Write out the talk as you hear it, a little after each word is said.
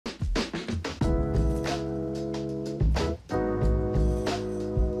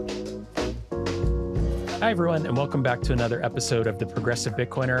Hi, everyone, and welcome back to another episode of The Progressive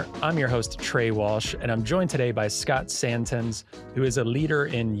Bitcoiner. I'm your host, Trey Walsh, and I'm joined today by Scott Santens, who is a leader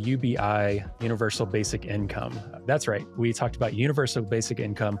in UBI, Universal Basic Income. That's right, we talked about Universal Basic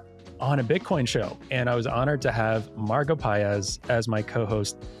Income on a Bitcoin show, and I was honored to have Margot Paez as my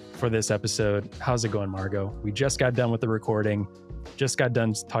co-host for this episode. How's it going, Margot? We just got done with the recording, just got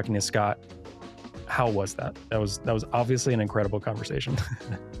done talking to Scott. How was that? That was obviously an incredible conversation.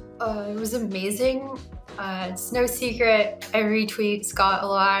 It was amazing. It's no secret, I retweet Scott a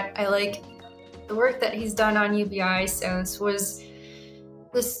lot. I like the work that he's done on UBI, so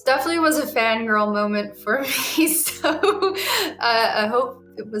this definitely was a fangirl moment for me. So I hope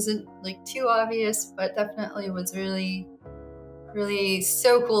it wasn't like too obvious, but definitely was really, really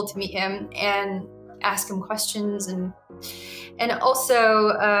so cool to meet him and ask him questions. And also,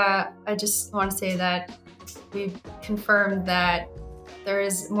 I just want to say that we've confirmed that there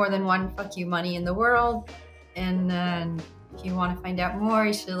is more than one fuck you money in the world. And if you want to find out more,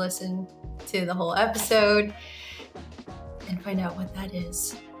 you should listen to the whole episode and find out what that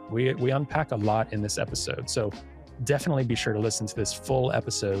is. We unpack a lot in this episode, so definitely be sure to listen to this full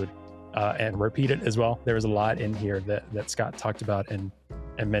episode and repeat it as well. There was a lot in here that Scott talked about and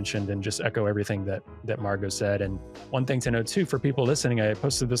mentioned, and just echo everything that Margot said. And one thing to note too, for people listening, I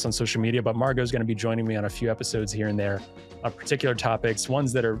posted this on social media, but Margot is going to be joining me on a few episodes here and there on particular topics,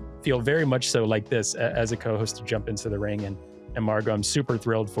 ones that feel very much so like this as a co-host to jump into the ring. And Margot, I'm super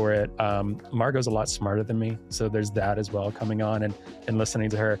thrilled for it. Margot's a lot smarter than me, so there's that as well coming on, and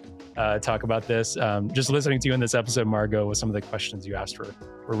listening to her talk about this. Just listening to you in this episode, Margot, with some of the questions you asked were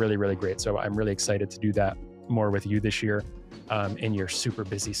really, really great. So I'm really excited to do that more with you this year in your super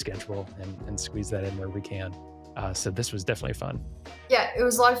busy schedule and squeeze that in where we can. So this was definitely fun. Yeah, it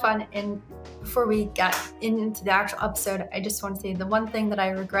was a lot of fun. And before we got into the actual episode, I just want to say the one thing that I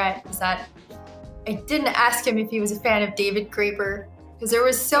regret is that I didn't ask him if he was a fan of David Graeber, because there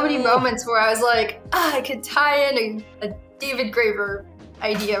was so many moments where I was like, I could tie in a David Graeber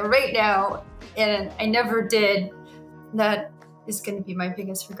idea right now, and I never did. That is going to be my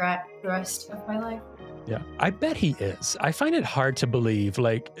biggest regret for the rest of my life. Yeah, I bet he is. I find it hard to believe.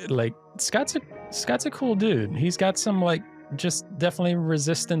 Like Scott's a cool dude. He's got some just definitely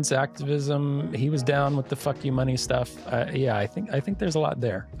resistance activism. He was down with the fuck you money stuff. Yeah, I think there's a lot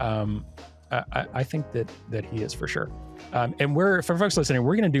there. I think that he is for sure. And for folks listening,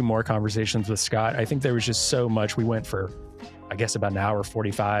 we're going to do more conversations with Scott. I think there was just so much. We went for, I guess, about an hour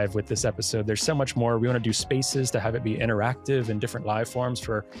 45 with this episode. There's so much more. We want to do spaces to have it be interactive in different live forms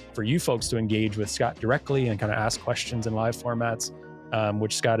for you folks to engage with Scott directly and kind of ask questions in live formats,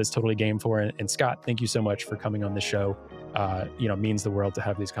 which Scott is totally game for. And Scott, thank you so much for coming on the show. Means the world to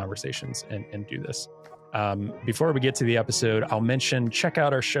have these conversations and do this. Before we get to the episode, I'll mention, check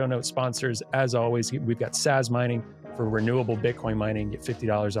out our show note sponsors. As always, we've got SAS Mining for renewable Bitcoin mining. Get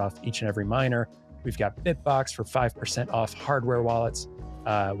 $50 off each and every miner. We've got Bitbox for 5% off hardware wallets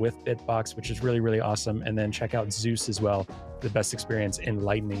with Bitbox, which is really, really awesome. And then check out Zeus as well, the best experience in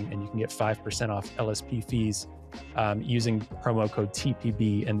Lightning. And you can get 5% off LSP fees using promo code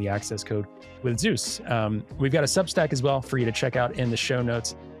TPB and the access code with Zeus. We've got a Substack as well for you to check out in the show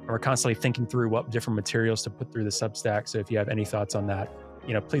notes. And we're constantly thinking through what different materials to put through the Substack. So if you have any thoughts on that,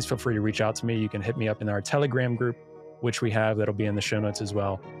 please feel free to reach out to me. You can hit me up in our Telegram group, which we have, that'll be in the show notes as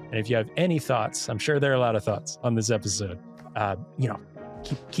well. And if you have any thoughts, I'm sure there are a lot of thoughts on this episode,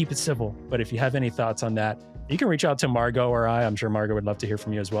 keep it civil. But if you have any thoughts on that, you can reach out to Margot or I'm sure Margot would love to hear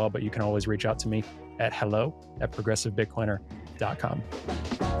from you as well, but you can always reach out to me at hello@progressivebitcoiner.com.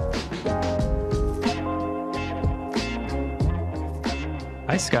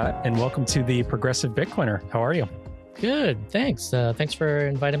 Hi, Scott, and welcome to the Progressive Bitcoiner. How are you? Good, thanks. Thanks for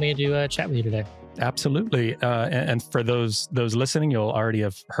inviting me to chat with you today. Absolutely. And for those listening, you'll already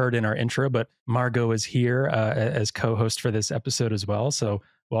have heard in our intro, but Margot is here as co-host for this episode as well. So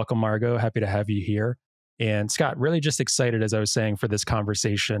welcome, Margot. Happy to have you here. And Scott, really just excited, as I was saying, for this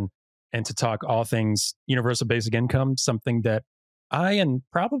conversation and to talk all things universal basic income, something that I and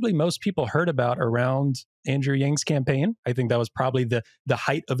probably most people heard about around Andrew Yang's campaign. I think that was probably the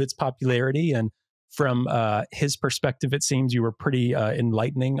height of its popularity. And from his perspective, it seems you were pretty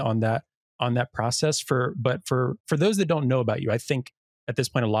enlightening on that process. But for those that don't know about you, I think at this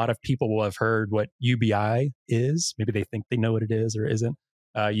point, a lot of people will have heard what UBI is. Maybe they think they know what it is or isn't.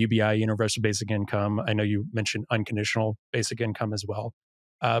 UBI, Universal Basic Income. I know you mentioned unconditional basic income as well.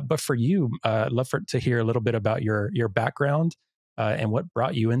 But for you, I'd love to hear a little bit about your background and what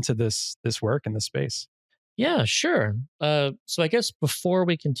brought you into this work in this space. Yeah, sure. So I guess before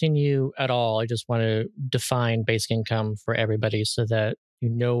we continue at all, I just want to define basic income for everybody so that you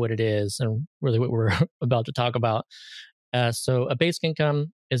know what it is and really what we're about to talk about. So a basic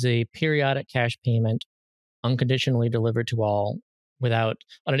income is a periodic cash payment unconditionally delivered to all without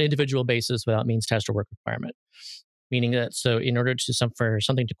on an individual basis without means test or work requirement. Meaning that so in order to for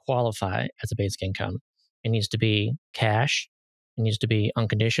something to qualify as a basic income, it needs to be cash, it needs to be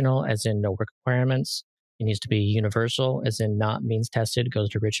unconditional, as in no work requirements, it needs to be universal, as in not means tested, goes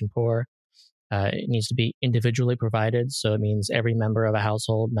to rich and poor. It needs to be individually provided, so it means every member of a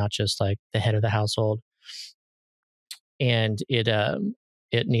household, not just like the head of the household. And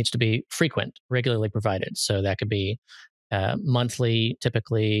it needs to be frequent, regularly provided. So that could be monthly,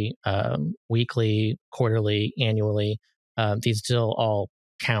 typically, weekly, quarterly, annually. These still all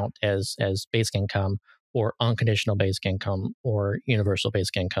count as basic income or unconditional basic income or universal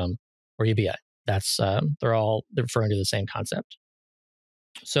basic income or UBI. That's they're referring to the same concept.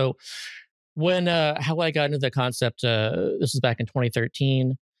 So when how I got into the concept, this was back in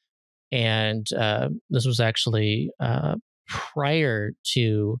 2013, and this was actually prior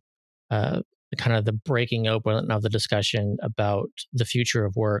to kind of the breaking open of the discussion about the future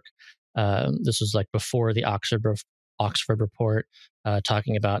of work. This was like before the Oxford report,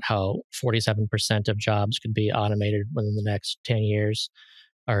 talking about how 47% of jobs could be automated within the next 10 years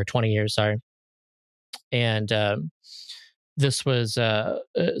or 20 years, sorry. And this was,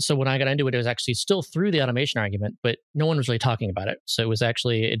 so when I got into it, it was actually still through the automation argument, but no one was really talking about it. So it was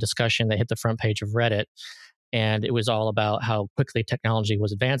actually a discussion that hit the front page of Reddit. And it was all about how quickly technology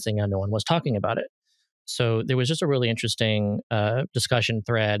was advancing and no one was talking about it. So there was just a really interesting discussion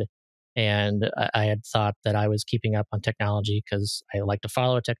thread. And I had thought that I was keeping up on technology because I like to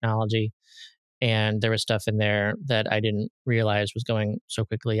follow technology. And there was stuff in there that I didn't realize was going so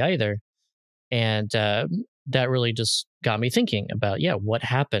quickly either. And that really just got me thinking about, what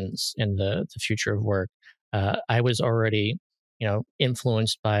happens in the future of work. I was already,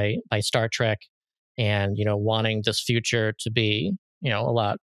 influenced by Star Trek and, wanting this future to be, a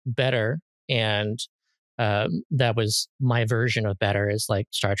lot better. And that was my version of better is like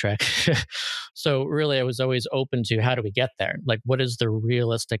Star Trek. So really, I was always open to how do we get there? Like, what is the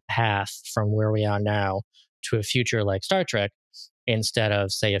realistic path from where we are now to a future like Star Trek instead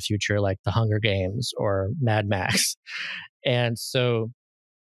of, say, a future like the Hunger Games or Mad Max? And so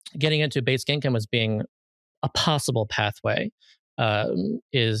getting into basic income as being a possible pathway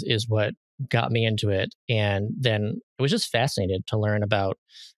is what got me into it. And then it was just fascinated to learn about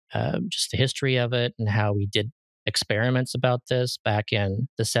just the history of it and how we did experiments about this back in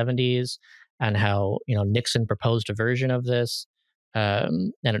the 70s and how, Nixon proposed a version of this.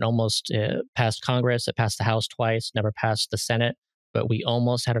 And it almost passed Congress. It passed the House twice, never passed the Senate, but we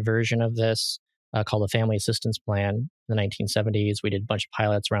almost had a version of this called the Family Assistance Plan in the 1970s. We did a bunch of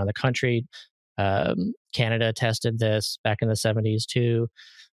pilots around the country. Canada tested this back in the 70s too.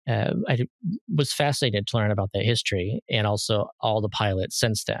 I was fascinated to learn about the history and also all the pilots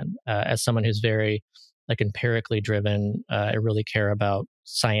since then. As someone who's very empirically driven, I really care about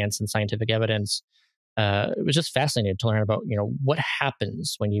science and scientific evidence. It was just fascinating to learn about, what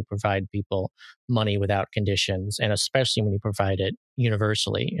happens when you provide people money without conditions, and especially when you provide it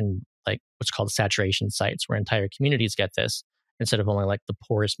universally in what's called saturation sites, where entire communities get this instead of only the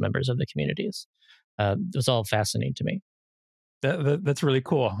poorest members of the communities. It was all fascinating to me. That's really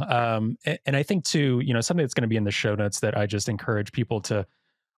cool. And I think too, something that's going to be in the show notes that I just encourage people to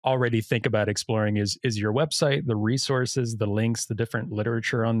already think about exploring is your website, the resources, the links, the different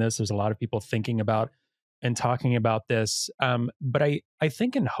literature on this. There's a lot of people thinking about and talking about this. But I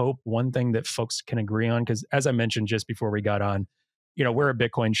think and hope one thing that folks can agree on, because as I mentioned just before we got on, we're a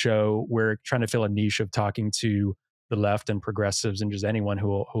Bitcoin show. We're trying to fill a niche of talking to the left and progressives and just anyone who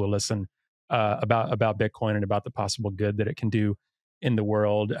will listen about Bitcoin and about the possible good that it can do in the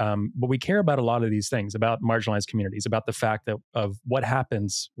world. But we care about a lot of these things, about marginalized communities, about the fact of what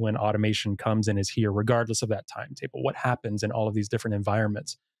happens when automation comes and is here, regardless of that timetable, what happens in all of these different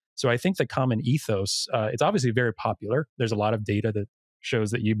environments. So I think the common ethos, it's obviously very popular. There's a lot of data that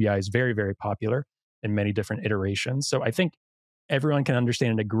shows that UBI is very, very popular in many different iterations. So I think everyone can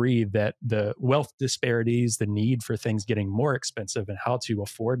understand and agree that the wealth disparities, the need for things getting more expensive and how to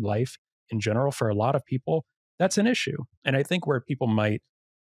afford life in general for a lot of people, that's an issue. And I think where people might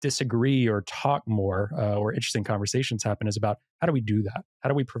disagree or talk more or interesting conversations happen is about how do we do that? How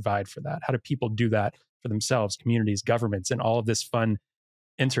do we provide for that? How do people do that for themselves, communities, governments, and all of this fun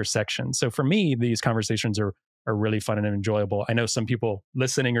intersection? So for me, these conversations are really fun and enjoyable. I know some people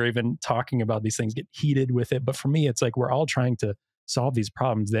listening or even talking about these things get heated with it, but for me, it's we're all trying to solve these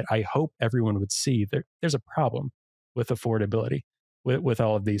problems that I hope everyone would see. There's a problem with affordability with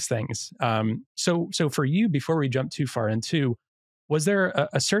all of these things. So for you, before we jump too far into Was there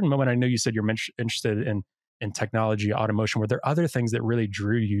a certain moment? I know you said you're interested in technology, automation. Were there other things that really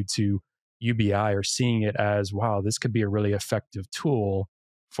drew you to UBI, or seeing it as, wow, this could be a really effective tool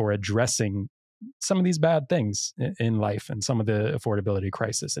for addressing some of these bad things in life and some of the affordability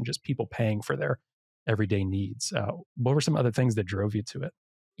crisis and just people paying for their everyday needs? What were some other things that drove you to it?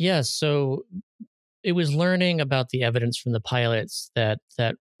 Yeah, so it was learning about the evidence from the pilots that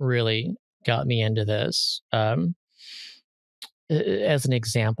really got me into this. As an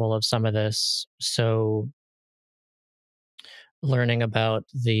example of some of this, so learning about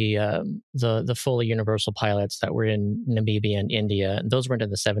the fully universal pilots that were in Namibia and India, and those weren't in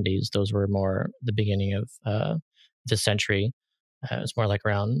the 70s. Those were more the beginning of the century. It was more like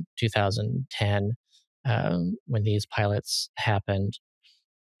around 2010 when these pilots happened,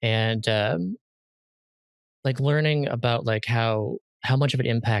 and like learning about like how much of an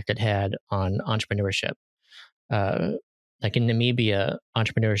impact it had on entrepreneurship. Uh, like in Namibia,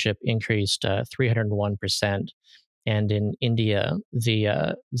 entrepreneurship increased 301%, and in India,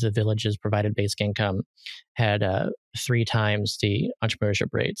 the villages provided basic income had 3 times the entrepreneurship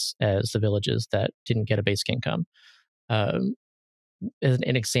rates as the villages that didn't get a basic income. Um, as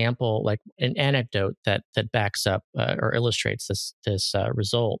an example, like an anecdote that backs up or illustrates this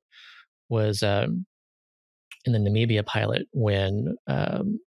result was in the Namibia pilot when a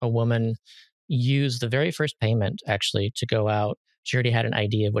woman used the very first payment actually to go out. She already had an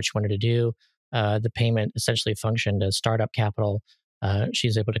idea of what she wanted to do. The payment essentially functioned as startup capital.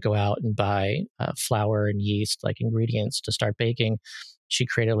 She's able to go out and buy flour and yeast, like ingredients to start baking. She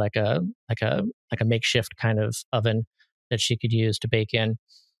created like a makeshift kind of oven that she could use to bake in,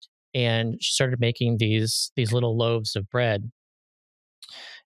 and she started making these little loaves of bread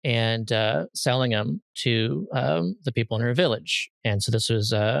and selling them to the people in her village. And so this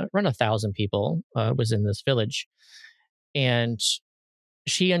was around 1,000 people was in this village, and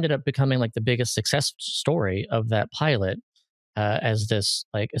she ended up becoming like the biggest success story of that pilot as this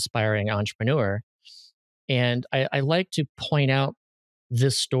like aspiring entrepreneur. And I like to point out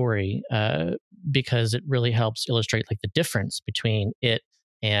this story because it really helps illustrate like the difference between it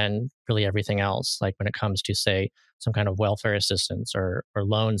and really everything else, like when it comes to say some kind of welfare assistance or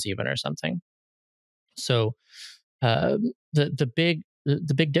loans even or something. So the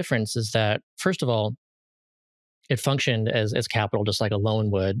big difference is that, first of all, it functioned as capital just like a loan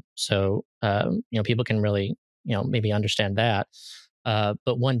would. So people can really maybe understand that.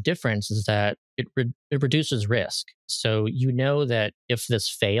 But one difference is that it reduces risk. So you know that if this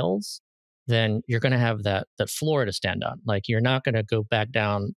fails, then you're going to have that floor to stand on. Like you're not going to go back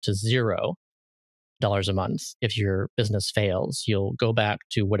down to $0 a month if your business fails. You'll go back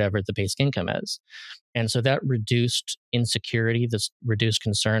to whatever the basic income is. And so that reduced insecurity, this reduced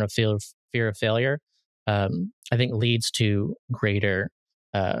concern of fear of failure, I think leads to greater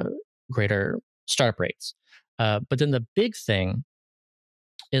startup rates. But then the big thing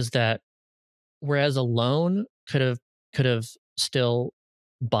is that whereas a loan could have still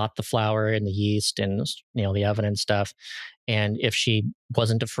bought the flour and the yeast and the oven and stuff, and if she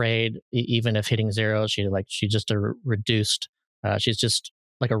wasn't afraid, even if hitting 0, she's just a reduced, she's just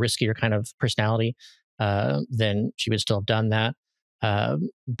like a riskier kind of personality, then she would still have done that.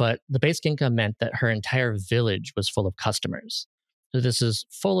 But the basic income meant that her entire village was full of customers. So this is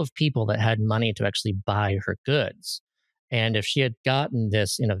full of people that had money to actually buy her goods. And if she had gotten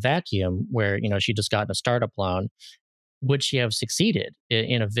this in a vacuum where, she just gotten a startup loan, would she have succeeded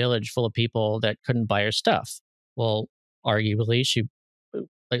in a village full of people that couldn't buy her stuff? Well, arguably she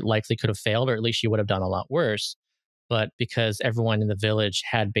likely could have failed, or at least she would have done a lot worse. But because everyone in the village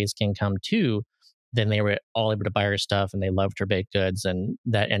had basic income too, then they were all able to buy her stuff and they loved her baked goods. And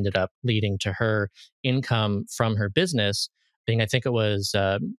that ended up leading to her income from her business being, I think it was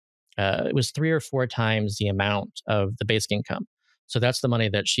 3 or 4 times the amount of the basic income. So that's the money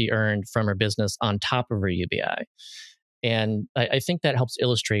that she earned from her business on top of her UBI. And I think that helps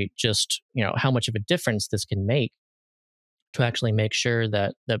illustrate just, how much of a difference this can make to actually make sure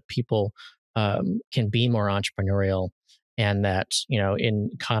that people can be more entrepreneurial, and that,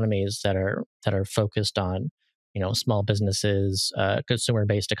 in economies that are focused on, small businesses,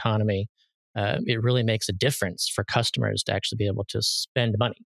 consumer-based economy, it really makes a difference for customers to actually be able to spend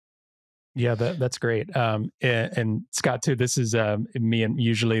money. Yeah, that's great. And Scott too, this is me, and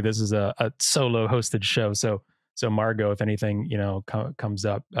usually this is a solo hosted show. So Margot, if anything, comes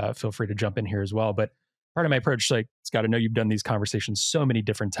up, feel free to jump in here as well. But part of my approach, like Scott, I know you've done these conversations so many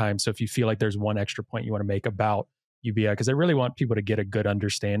different times. So if you feel like there's one extra point you want to make about UBI, because I really want people to get a good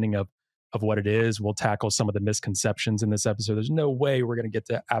understanding of what it is. We'll tackle some of the misconceptions in this episode. There's no way we're going to get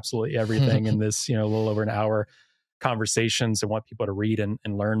to absolutely everything in this, a little over an hour. conversations and want people to read and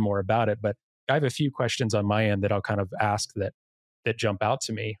learn more about it. But I have a few questions on my end that I'll kind of ask that jump out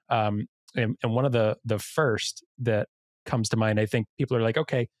to me. And one of the first that comes to mind, I think people are like,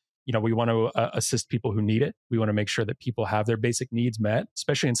 okay, we want to assist people who need it. We want to make sure that people have their basic needs met,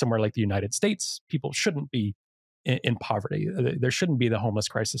 especially in somewhere like the United States. People shouldn't be in poverty. There shouldn't be the homeless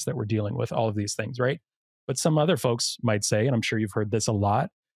crisis that we're dealing with, all of these things, right? But some other folks might say, and I'm sure you've heard this a lot,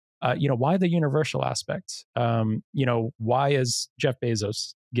 why the universal aspect? Why is Jeff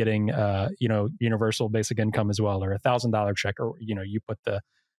Bezos getting, universal basic income as well, or $1,000 check, or, you put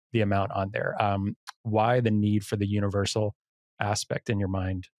the amount on there. Why the need for the universal aspect in your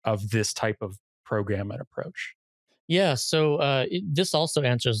mind of this type of program and approach? Yeah, so this also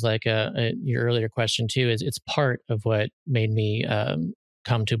answers like your earlier question too. Is it's part of what made me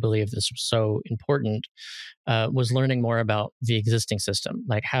come to believe this was so important. Was learning more about the existing system.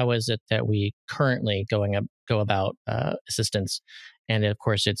 Like, how is it that we currently go about assistance? And of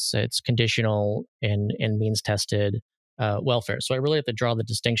course, it's conditional and means tested welfare. So I really have to draw the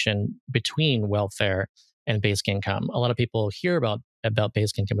distinction between welfare and basic income. A lot of people hear about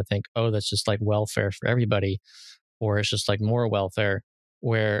basic income and think, oh, that's just like welfare for everybody, or it's just like more welfare,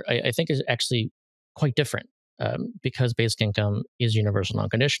 where I think is actually quite different. Because basic income is universal and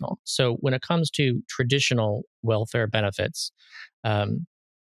unconditional. So when it comes to traditional welfare benefits,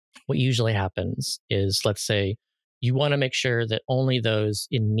 what usually happens is, let's say you want to make sure that only those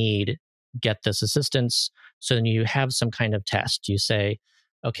in need get this assistance. So then you have some kind of test. You say,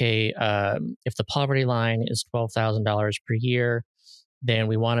 okay, if the poverty line is $12,000 per year, then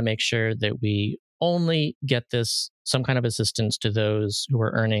we want to make sure that we only get some kind of assistance to those who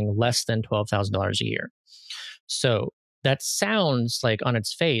are earning less than $12,000 a year. So that sounds like on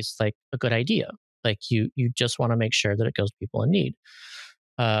its face like a good idea. Like you just want to make sure that it goes to people in need.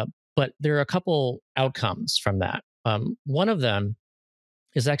 But there are a couple outcomes from that. One of them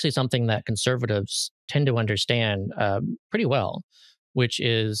is actually something that conservatives tend to understand pretty well, which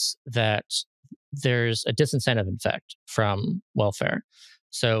is that there's a disincentive effect from welfare.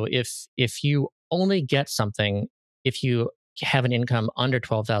 So if you only get something, if you have an income under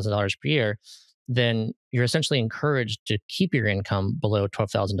 $12,000 per year, then you're essentially encouraged to keep your income below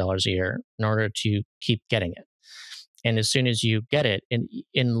 $12,000 a year in order to keep getting it. And as soon as you get it,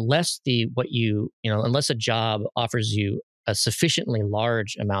 unless unless a job offers you a sufficiently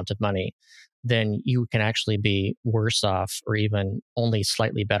large amount of money, then you can actually be worse off or even only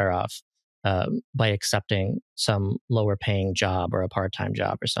slightly better off by accepting some lower paying job or a part-time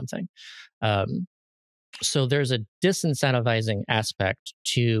job or something. So there's a disincentivizing aspect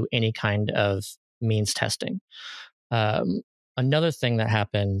to any kind of means testing. Another thing that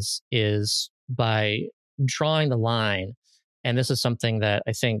happens is by drawing the line, and this is something that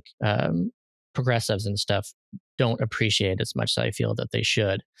I think progressives and stuff don't appreciate as much as I feel that they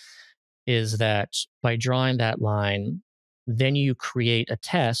should, is that by drawing that line, then you create a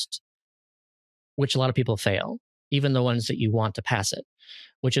test which a lot of people fail, even the ones that you want to pass it.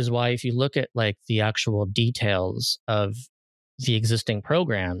 Which is why if you look at like the actual details of the existing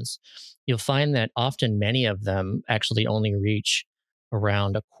programs, you'll find that often many of them actually only reach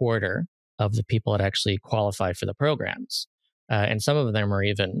around a quarter of the people that actually qualify for the programs. And some of them are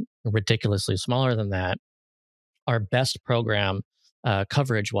even ridiculously smaller than that. Our best program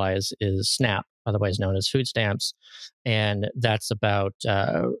coverage-wise is SNAP, otherwise known as food stamps. And that's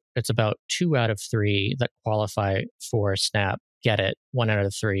it's about 2 out of 3 that qualify for SNAP get it, 1 out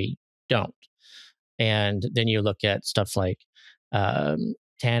of 3 don't. And then you look at stuff like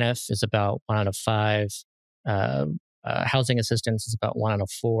TANF is about 1 out of 5. Housing assistance is about 1 out of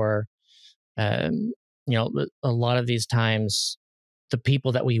 4. A lot of these times, the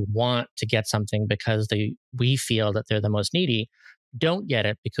people that we want to get something because we feel that they're the most needy don't get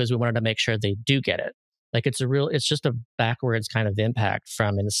it because we wanted to make sure they do get it. Like it's just a backwards kind of impact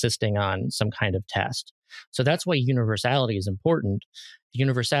from insisting on some kind of test. So that's why universality is important.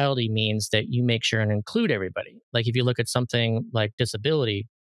 Universality means that you make sure and include everybody. Like if you look at something like disability,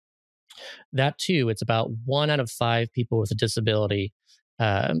 that too, it's about 1 out of 5 people with a disability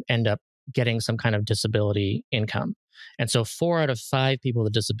end up getting some kind of disability income. And so 4 out of 5 people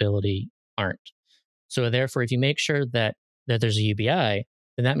with a disability aren't. So therefore, if you make sure that there's a UBI,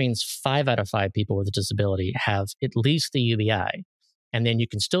 then that means 5 out of 5 people with a disability have at least the UBI. And then you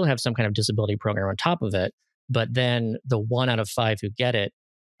can still have some kind of disability program on top of it. But then the 1 out of 5 who get it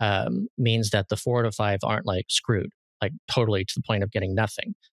means that the 4 out of 5 aren't like screwed, like totally to the point of getting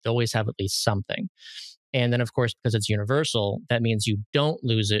nothing. They always have at least something. And then, of course, because it's universal, that means you don't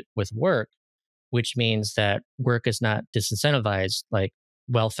lose it with work, which means that work is not disincentivized like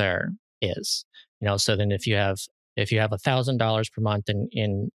welfare is. So then if If you have $1,000 per month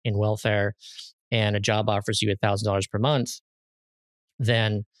in welfare, and a job offers you $1,000 per month,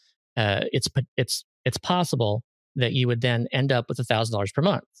 then it's possible that you would then end up with $1,000 per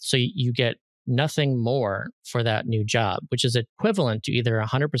month. So you get nothing more for that new job, which is equivalent to either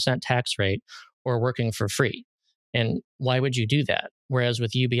 100% tax rate or working for free. And why would you do that? Whereas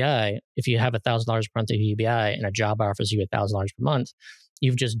with UBI, if you have $1,000 per month of UBI and a job offers you $1,000 per month,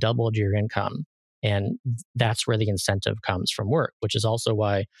 you've just doubled your income. And that's where the incentive comes from work, which is also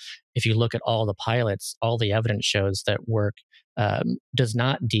why, if you look at all the pilots, all the evidence shows that work does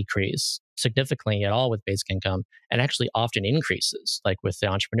not decrease significantly at all with basic income, and actually often increases. Like with the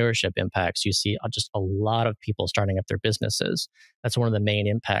entrepreneurship impacts, you see just a lot of people starting up their businesses. That's one of the main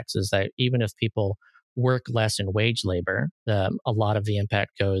impacts, is that even if people work less in wage labor, a lot of the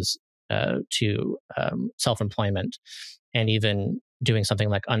impact goes to self-employment, and even doing something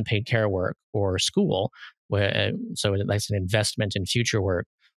like unpaid care work or school, so that's an investment in future work,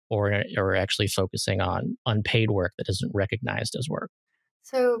 or actually focusing on unpaid work that isn't recognized as work.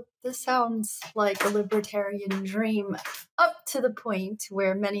 So this sounds like a libertarian dream, up to the point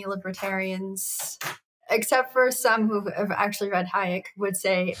where many libertarians, except for some who have actually read Hayek, would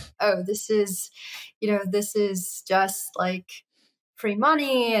say, oh, this is just like free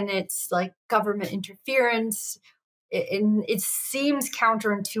money and it's like government interference. It seems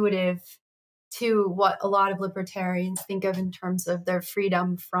counterintuitive to what a lot of libertarians think of in terms of their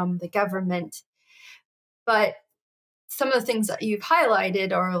freedom from the government. But some of the things that you've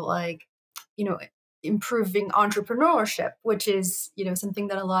highlighted are like, improving entrepreneurship, which is, something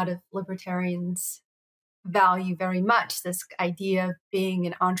that a lot of libertarians value very much, this idea of being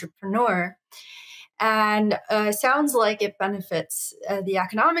an entrepreneur. And sounds like it benefits the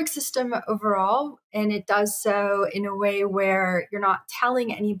economic system overall. And it does so in a way where you're not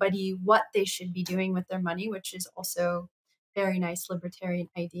telling anybody what they should be doing with their money, which is also a very nice libertarian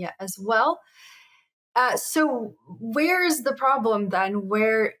idea as well. So where's the problem then,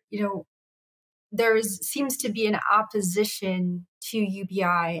 where, seems to be an opposition to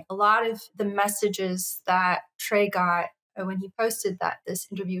UBI? A lot of the messages that Trey got when he posted that this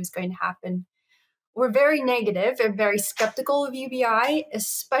interview was going to happen were very negative and very skeptical of UBI,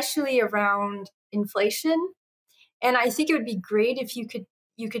 especially around inflation. And I think it would be great if you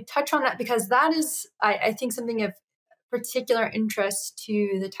could touch on that, because that is, I think, something of particular interest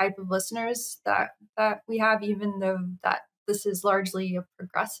to the type of listeners that we have, even though that this is largely a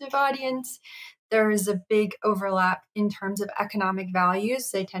progressive audience. There is a big overlap in terms of economic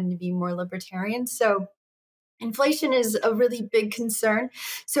values. They tend to be more libertarian. So inflation is a really big concern.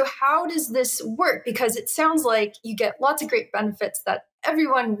 So how does this work? Because it sounds like you get lots of great benefits that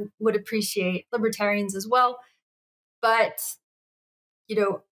everyone would appreciate, libertarians as well. But,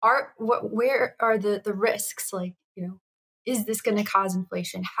 where are the risks? Like, is this going to cause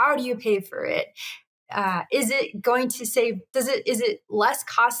inflation? How do you pay for it? Is it going to save? Is it less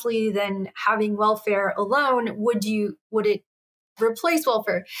costly than having welfare alone? Would it replace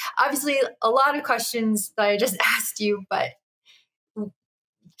welfare? Obviously, a lot of questions that I just asked you, but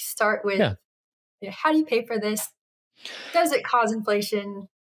start with, how do you pay for this? Does it cause inflation?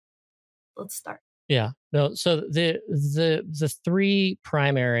 Let's start. Yeah. No. So the three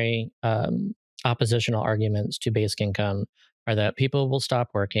primary oppositional arguments to basic income are that people will stop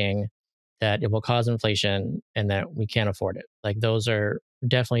working, that it will cause inflation, and that we can't afford it. Like, those are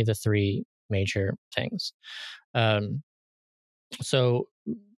definitely the three major things. So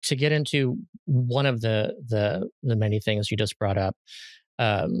to get into one of the many things you just brought up,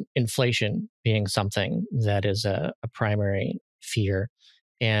 inflation being something that is a primary fear.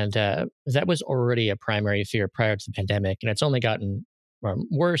 And that was already a primary fear prior to the pandemic. And it's only gotten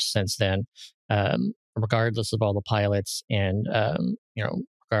worse since then, regardless of all the pilots and,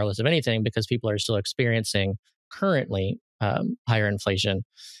 regardless of anything, because people are still experiencing currently higher inflation.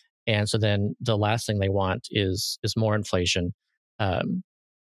 And so then the last thing they want is more inflation.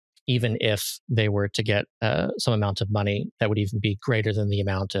 Even if they were to get some amount of money that would even be greater than the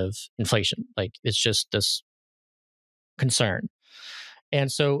amount of inflation. Like, it's just this concern. And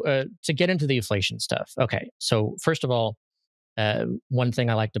so to get into the inflation stuff, okay, so first of all, one thing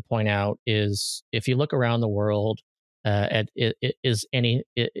I like to point out is, if you look around the world, is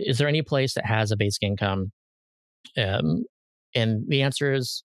there any place that has a basic income? And the answer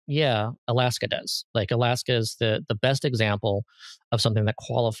is, yeah, Alaska does. Like, Alaska is the best example of something that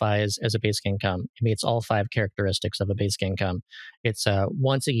qualifies as a basic income. It meets all 5 characteristics of a basic income. It's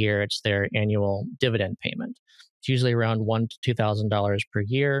once a year, it's their annual dividend payment. It's usually around $1,000 to $2,000 per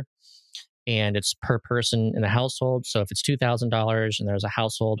year, and it's per person in the household. So if it's $2,000 and there's a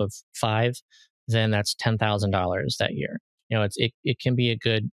household of 5, then that's $10,000 that year. It can be a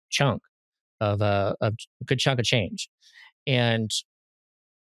good chunk of a good chunk of change. And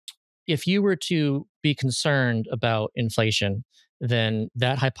if you were to be concerned about inflation, then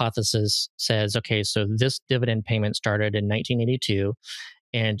that hypothesis says, okay, so this dividend payment started in 1982.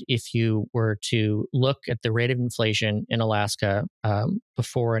 And if you were to look at the rate of inflation in Alaska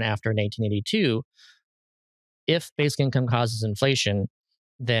before and after 1982, if basic income causes inflation,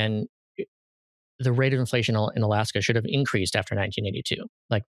 then the rate of inflation in Alaska should have increased after 1982.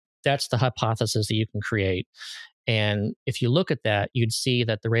 Like, that's the hypothesis that you can create. And if you look at that, you'd see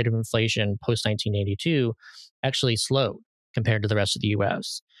that the rate of inflation post 1982 actually slowed compared to the rest of the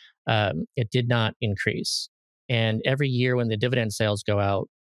US. It did not increase. And every year when the dividend sales go out,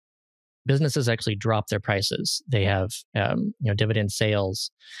 businesses actually drop their prices. They have dividend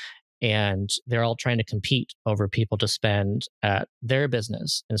sales, and they're all trying to compete over people to spend at their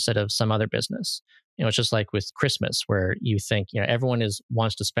business instead of some other business. It's just like with Christmas, where you think everyone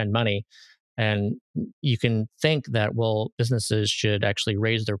wants to spend money, and you can think that, well, businesses should actually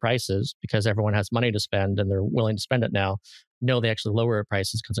raise their prices because everyone has money to spend and they're willing to spend it now. No, they actually lower their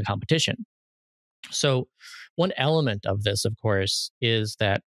prices because of competition. So one element of this, of course, is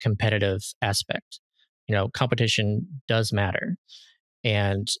that competitive aspect. Competition does matter.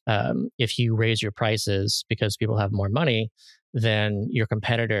 And if you raise your prices because people have more money, then your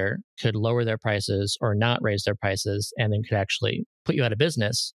competitor could lower their prices or not raise their prices, and then could actually put you out of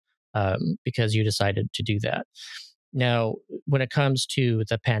business because you decided to do that. Now, when it comes to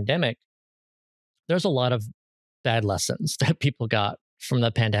the pandemic, there's a lot of bad lessons that people got from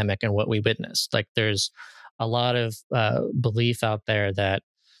the pandemic and what we witnessed. Like, there's a lot of belief out there that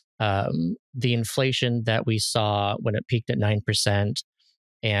the inflation that we saw when it peaked at 9%,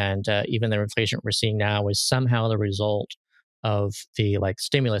 and even the inflation we're seeing now, is somehow the result of the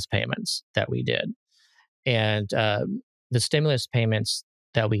stimulus payments that we did. And the stimulus payments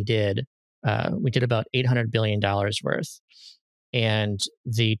that we did about $800 billion worth. And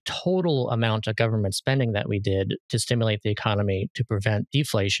the total amount of government spending that we did to stimulate the economy to prevent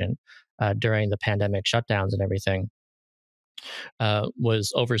deflation during the pandemic shutdowns and everything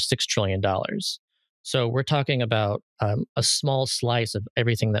was over $6 trillion. So we're talking about a small slice of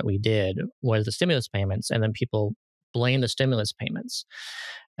everything that we did was the stimulus payments, and then people blame the stimulus payments.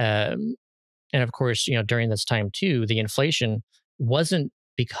 And of course, during this time too, the inflation wasn't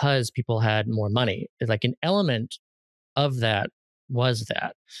because people had more money. It's like an element of that was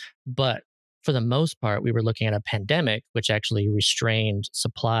that. But for the most part, we were looking at a pandemic, which actually restrained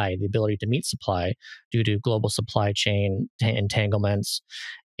supply, the ability to meet supply due to global supply chain entanglements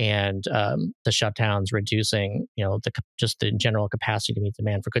and the shutdowns reducing, just the general capacity to meet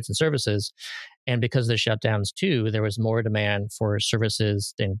demand for goods and services. And because of the shutdowns too, there was more demand for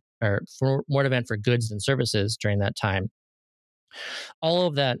services more demand for goods than services during that time. All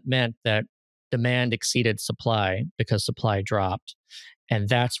of that meant that demand exceeded supply because supply dropped. And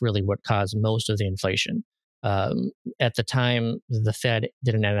that's really what caused most of the inflation. At the time, the Fed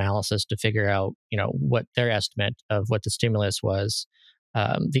did an analysis to figure out, what their estimate of what the stimulus was,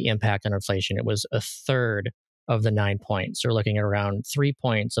 the impact on inflation. It was a third of the 9 points. They're looking at around 3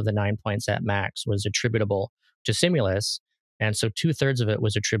 points of the 9 points at max was attributable to stimulus. And so 2/3 of it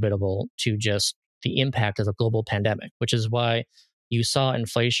was attributable to just the impact of the global pandemic, which is why you saw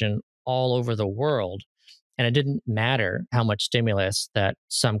inflation all over the world. And it didn't matter how much stimulus that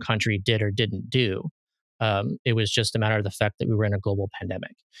some country did or didn't do. It was just a matter of the fact that we were in a global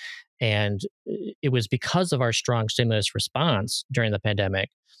pandemic. And it was because of our strong stimulus response during the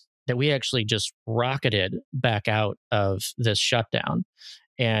pandemic that we actually just rocketed back out of this shutdown.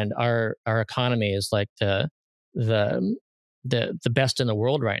 And our economy is like the best in the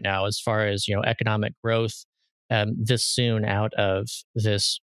world right now as far as economic growth. This soon out of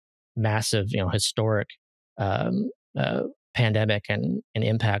this massive historic pandemic and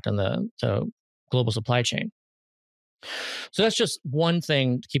impact on the global supply chain. So that's just one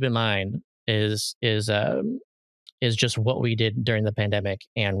thing to keep in mind is just what we did during the pandemic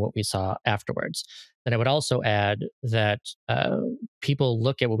and what we saw afterwards. Then I would also add that people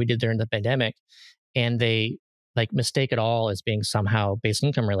look at what we did during the pandemic and they mistake it all as being somehow basic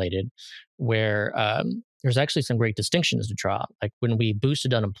income related, where there's actually some great distinctions to draw. Like when we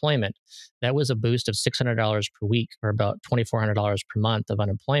boosted unemployment, that was a boost of $600 per week or about $2,400 per month of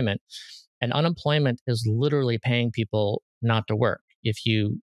unemployment. And unemployment is literally paying people not to work. If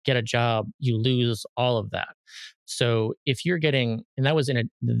you get a job, you lose all of that. So if you're getting, and that was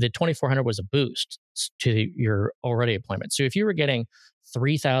the 2,400 was a boost to your already employment. So if you were getting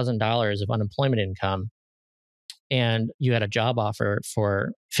 $3,000 of unemployment income and you had a job offer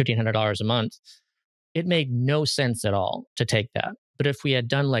for $1,500 a month, it made no sense at all to take that. But if we had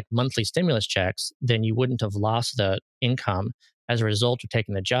done like monthly stimulus checks, then you wouldn't have lost the income as a result of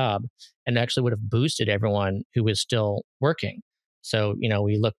taking the job, and actually would have boosted everyone who was still working. So,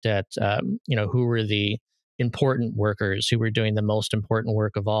 we looked at, who were the important workers who were doing the most important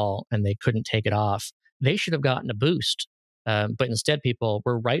work of all, and they couldn't take it off. They should have gotten a boost. But instead, people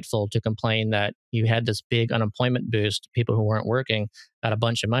were rightful to complain that you had this big unemployment boost. People who weren't working got a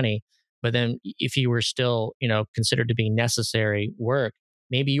bunch of money. But then if you were still, considered to be necessary work,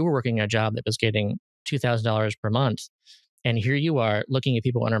 maybe you were working a job that was getting $2,000 per month. And here you are looking at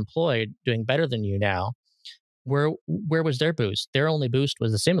people unemployed doing better than you now. Where was their boost? Their only boost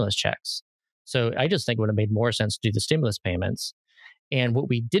was the stimulus checks. So I just think it would have made more sense to do the stimulus payments. And what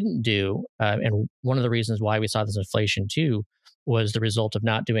we didn't do, and one of the reasons why we saw this inflation too, was the result of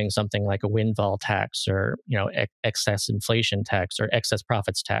not doing something like a windfall tax or excess inflation tax or excess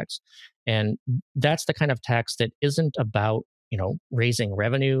profits tax. And that's the kind of tax that isn't about raising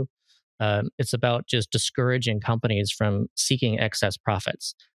revenue. It's about just discouraging companies from seeking excess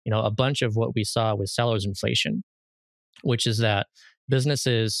profits. A bunch of what we saw with sellers inflation, which is that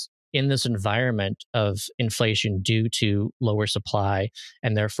businesses in this environment of inflation due to lower supply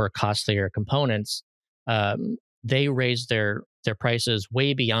and therefore costlier components, they raised their prices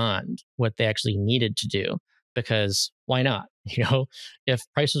way beyond what they actually needed to do, because why not? If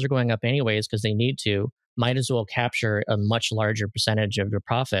prices are going up anyways because they need to, might as well capture a much larger percentage of your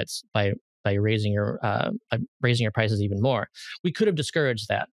profits by raising your prices even more. We could have discouraged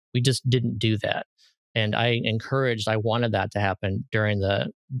that. We just didn't do that. And I wanted that to happen during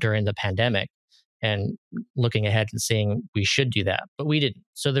the pandemic, and looking ahead and saying we should do that, but we didn't.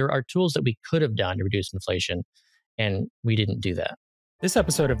 So there are tools that we could have done to reduce inflation, and we didn't do that. This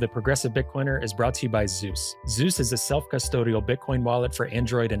episode of The Progressive Bitcoiner is brought to you by Zeus. Zeus is a self-custodial Bitcoin wallet for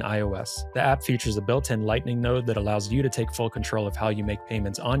Android and iOS. The app features a built-in Lightning node that allows you to take full control of how you make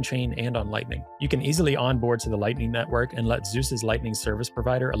payments on-chain and on Lightning. You can easily onboard to the Lightning network and let Zeus's Lightning service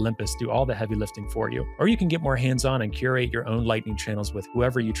provider, Olympus, do all the heavy lifting for you. Or you can get more hands-on and curate your own Lightning channels with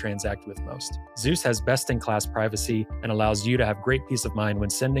whoever you transact with most. Zeus has best-in-class privacy and allows you to have great peace of mind when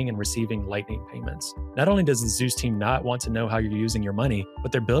sending and receiving Lightning payments. Not only does the Zeus team not want to know how you're using your money,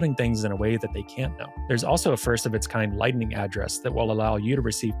 but they're building things in a way that they can't know. There's also a first-of-its-kind Lightning address that will allow you to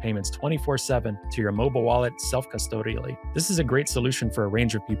receive payments 24/7 to your mobile wallet self-custodially. This is a great solution for a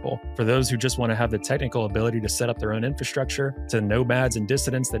range of people, for those who just want to have the technical ability to set up their own infrastructure, to nomads and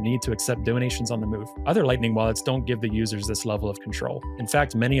dissidents that need to accept donations on the move. Other Lightning wallets don't give the users this level of control. In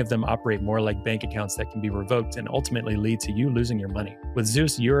fact, many of them operate more like bank accounts that can be revoked and ultimately lead to you losing your money. With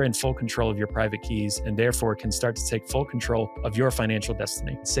Zeus, you're in full control of your private keys and therefore can start to take full control of your financial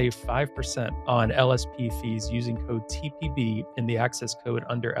destiny. Save 5% on LSP fees using code TPB in the access code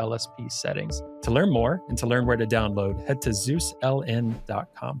under LSP settings. To learn more and to learn where to download, head to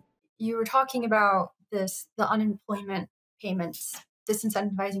ZeusLN.com. You were talking about the unemployment payments,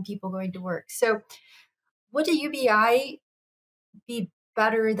 disincentivizing people going to work. So would a UBI be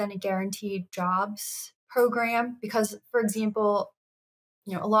better than a guaranteed jobs program? Because, for example,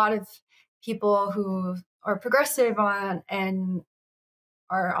 a lot of people who are progressive and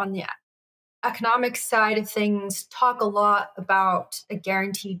are on the economic side of things talk a lot about a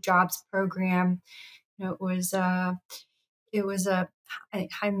guaranteed jobs program. It was Chaim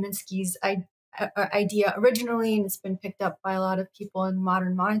Minsky's idea originally, and it's been picked up by a lot of people in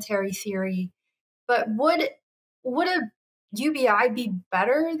modern monetary theory. But would a UBI be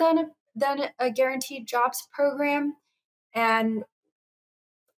better than a guaranteed jobs program? And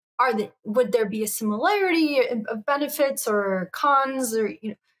would there be a similarity of benefits or cons, or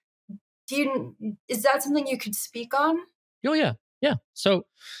is that something you could speak on? Oh yeah. So,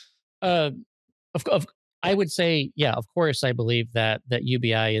 I would say, yeah, of course, I believe that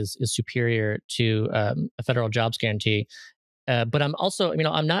UBI is superior to a federal jobs guarantee. But I'm also,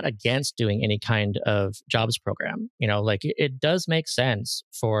 I'm not against doing any kind of jobs program. It does make sense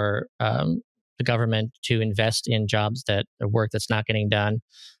for the government to invest in jobs work that's not getting done,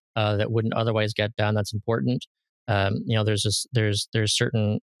 that wouldn't otherwise get done. That's important. There's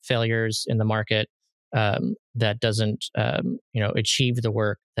certain failures in the market that doesn't achieve the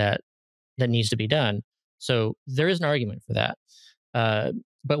work that needs to be done. So there is an argument for that.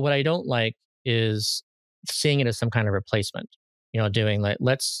 But what I don't like is seeing it as some kind of replacement. Doing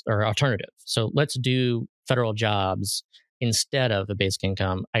or alternative. So let's do federal jobs instead of a basic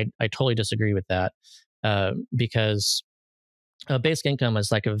income. I totally disagree with that, because a basic income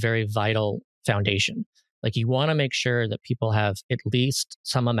is like a very vital foundation. Like, you want to make sure that people have at least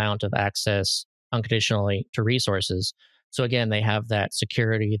some amount of access unconditionally to resources. So again, they have that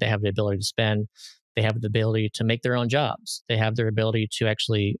security, they have the ability to spend, they have the ability to make their own jobs, they have their ability to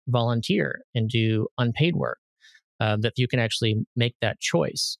actually volunteer and do unpaid work, that you can actually make that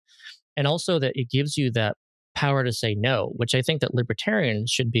choice. And also that it gives you that power to say no, which I think that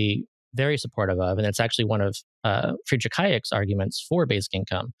libertarians should be very supportive of. And it's actually one of Friedrich Hayek's arguments for basic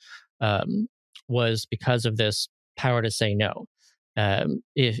income, was because of this power to say no.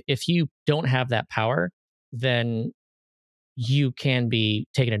 If you don't have that power, then you can be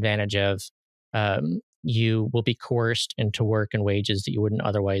taken advantage of. You will be coerced into work and wages that you wouldn't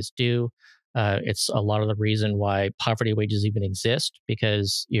otherwise do. It's a lot of the reason why poverty wages even exist,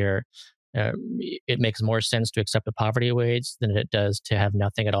 because it makes more sense to accept a poverty wage than it does to have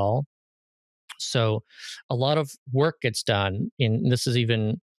nothing at all. So a lot of work gets done this is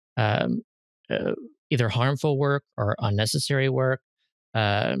even either harmful work or unnecessary work,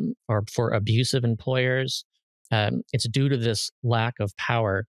 or for abusive employers. It's due to this lack of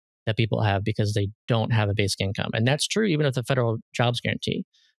power that people have because they don't have a basic income. And that's true even with the federal jobs guarantee.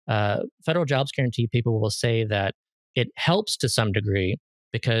 Federal jobs guarantee, people will say that it helps to some degree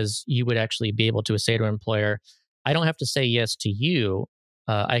because you would actually be able to say to an employer, I don't have to say yes to you.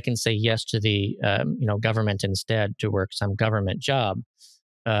 I can say yes to the government instead to work some government job.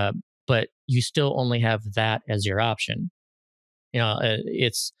 But you still only have that as your option.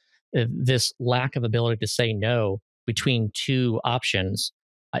 It's this lack of ability to say no between two options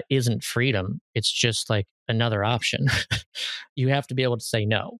isn't freedom. It's just like another option. You have to be able to say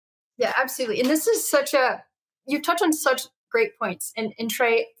no. Yeah, absolutely. And this is you touch on such great points. And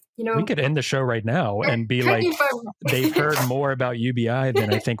Trey, we could end the show right now and be like, they've heard more about UBI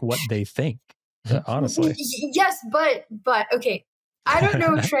than I think what they think, honestly. Yes, but okay. I don't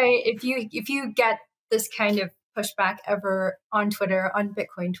know, Trey, if you get this kind of pushback ever on Twitter, on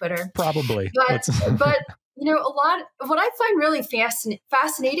Bitcoin Twitter. Probably. But a lot, what I find really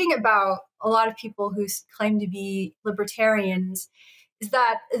fascinating about a lot of people who claim to be libertarians is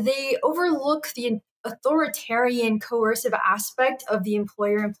that they overlook the authoritarian, coercive aspect of the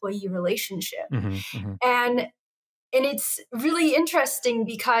employer-employee relationship. And it's really interesting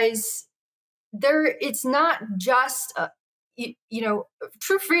because it's not just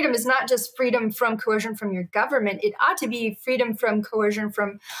true freedom is not just freedom from coercion from your government. It ought to be freedom from coercion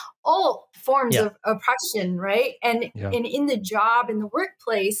from all forms of oppression, right? And in the job, in the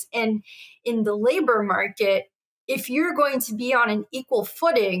workplace, and in the labor market, if you're going to be on an equal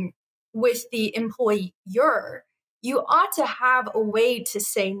footing with the employer, you ought to have a way to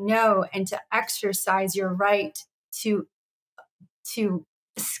say no and to exercise your right to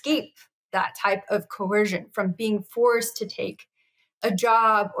escape that type of coercion, from being forced to take a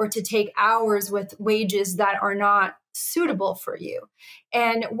job or to take hours with wages that are not suitable for you.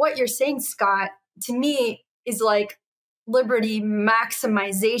 And what you're saying, Scott, to me is like liberty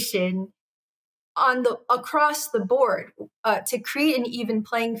maximization across the board, to create an even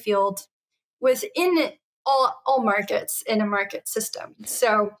playing field within all markets in a market system.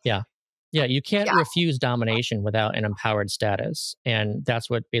 So yeah, you can't refuse domination without an empowered status. And that's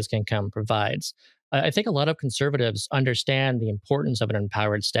what basic income provides. I think a lot of conservatives understand the importance of an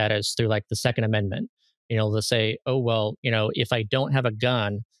empowered status through like the Second Amendment. They'll say, oh, well, if I don't have a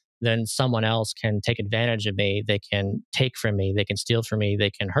gun, then someone else can take advantage of me. They can take from me. They can steal from me.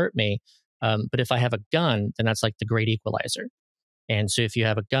 They can hurt me. But if I have a gun, then that's like the great equalizer. And so if you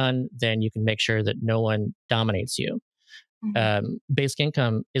have a gun, then you can make sure that no one dominates you. Basic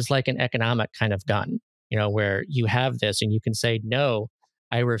income is like an economic kind of gun, where you have this and you can say, no,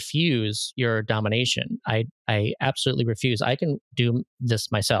 I refuse your domination. I absolutely refuse. I can do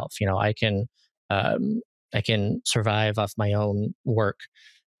this myself. I can survive off my own work.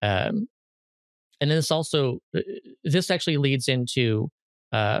 And this actually leads into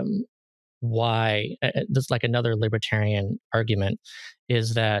why this, like another libertarian argument,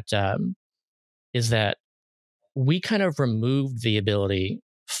 is that we kind of removed the ability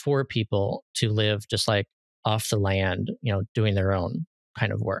for people to live just like off the land, doing their own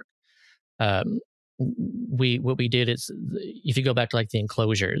kind of work. What we did is, if you go back to like the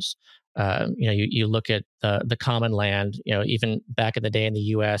enclosures, you look at the common land, even back in the day in the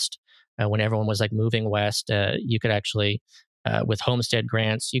U.S., when everyone was like moving west, you could actually, with homestead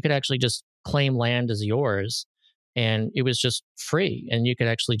grants, you could actually just claim land as yours, and it was just free, and you could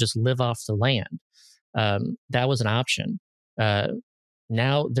actually just live off the land. That was an option.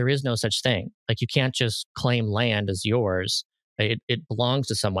 Now there is no such thing. Like, you can't just claim land as yours. It belongs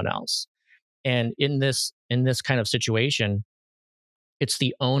to someone else. And in this kind of situation, it's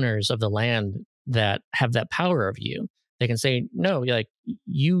the owners of the land that have that power over you. They can say, no, like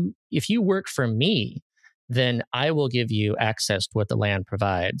if you work for me, then I will give you access to what the land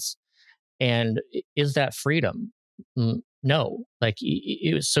provides. And is that freedom? No. Like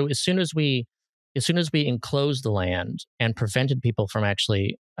so as soon as we enclosed the land and prevented people from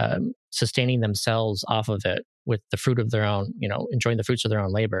actually sustaining themselves off of it with the fruit of their own, enjoying the fruits of their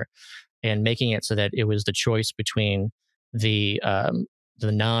own labor, and making it so that it was the choice between the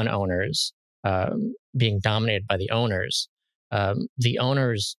non-owners being dominated by the owners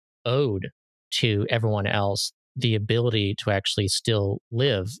owed to everyone else the ability to actually still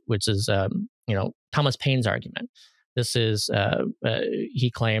live, which is Thomas Paine's argument. This is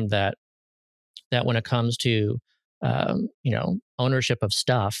he claimed that when it comes to ownership of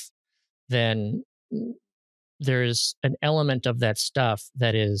stuff, then there's an element of that stuff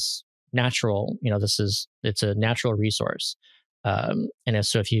that is natural. It's a natural resource, and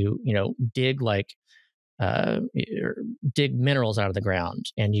so if you dig dig minerals out of the ground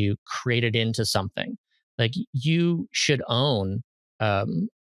and you create it into something, like you should own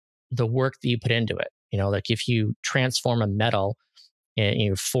the work that you put into it. Like if you transform a metal and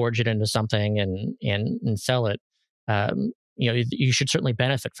you forge it into something and sell it, you should certainly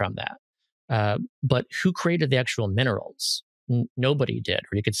benefit from that. But who created the actual minerals? Nobody did,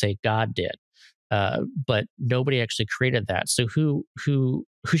 or you could say God did. But nobody actually created that. So who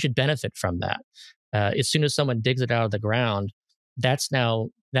should benefit from that? As soon as someone digs it out of the ground, that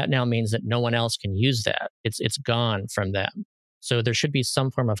now means that no one else can use that. It's gone from them. So there should be some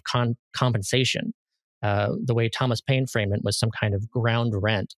form of compensation. The way Thomas Paine framed it was some kind of ground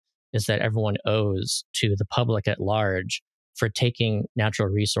rent, is that everyone owes to the public at large for taking natural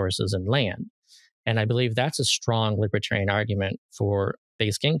resources and land. And I believe that's a strong libertarian argument for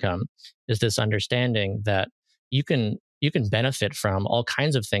basic income, is this understanding that you can benefit from all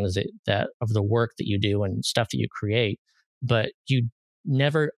kinds of things that of the work that you do and stuff that you create, but you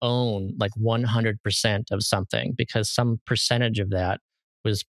never own like 100% of something, because some percentage of that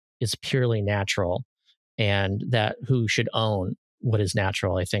is purely natural, and that who should own what is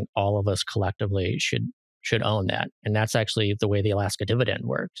natural. I think all of us collectively should own that. And that's actually the way the Alaska dividend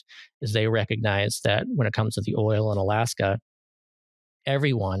works, is they recognize that when it comes to the oil in Alaska,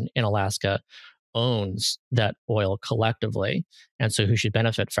 everyone in Alaska owns that oil collectively. And so who should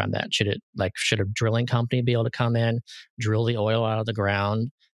benefit from that? Should a drilling company be able to come in, drill the oil out of the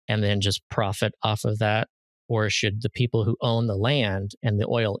ground, and then just profit off of that? Or should the people who own the land and the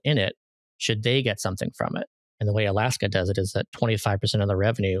oil in it, should they get something from it? And the way Alaska does it is that 25% of the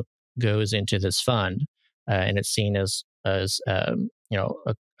revenue goes into this fund, and it's seen as a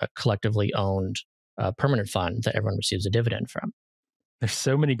collectively owned permanent fund that everyone receives a dividend from. There's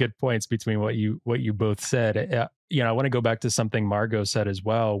so many good points between what you both said. I want to go back to something Margot said as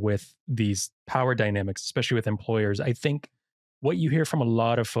well with these power dynamics, especially with employers. I think what you hear from a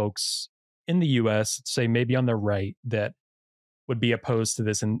lot of folks in the US, say maybe on the right, that would be opposed to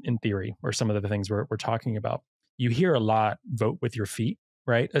this in theory, or some of the things we're talking about. You hear a lot, vote with your feet,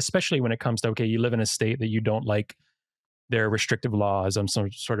 right? Especially when it comes to, okay, you live in a state that you don't like their restrictive laws on some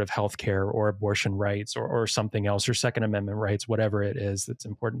sort of healthcare or abortion rights or something else, or Second Amendment rights, whatever it is that's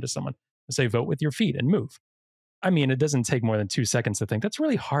important to someone. Say, vote with your feet and move. I mean, it doesn't take more than 2 seconds to think. That's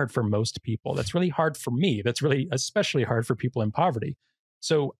really hard for most people. That's really hard for me. That's really especially hard for people in poverty.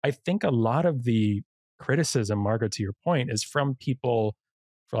 So I think a lot of the criticism, Margot, to your point, is from people,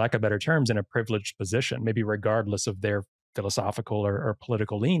 for lack of better terms, in a privileged position, maybe regardless of their philosophical or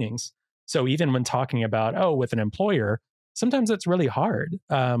political leanings. So even when talking about, with an employer, sometimes it's really hard.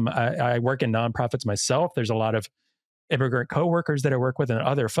 I work in nonprofits myself. There's a lot of immigrant coworkers that I work with, and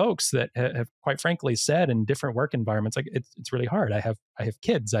other folks that have quite frankly said in different work environments, like it's really hard. I have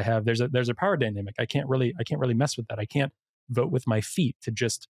kids. There's a power dynamic. I can't really mess with that. I can't vote with my feet to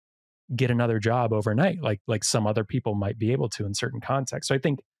just get another job overnight, like some other people might be able to in certain contexts. So I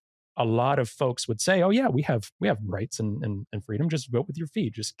think a lot of folks would say, oh yeah, we have rights and freedom. Just vote with your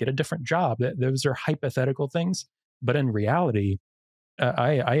feet. Just get a different job. Those are hypothetical things. But in reality,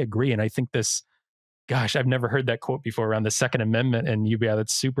 I agree. And I think I've never heard that quote before around the Second Amendment and UBI.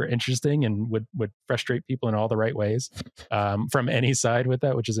 That's super interesting and would frustrate people in all the right ways from any side with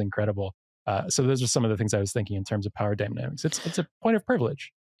that, which is incredible. So those are some of the things I was thinking in terms of power dynamics. It's a point of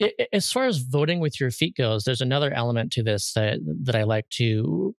privilege. As far as voting with your feet goes, there's another element to this that I like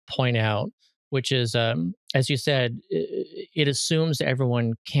to point out, which is, as you said, it assumes that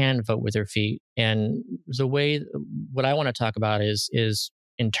everyone can vote with their feet. And what I want to talk about is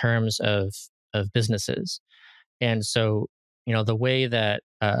in terms of businesses. And so, the way that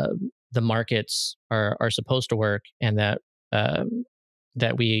the markets are supposed to work, and that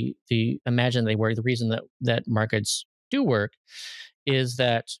we imagine they work, the reason that markets do work is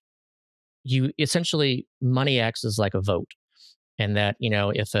that you essentially money acts as like a vote. And that,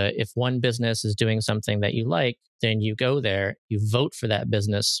 if one business is doing something that you like, then you go there, you vote for that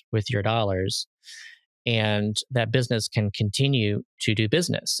business with your dollars, and that business can continue to do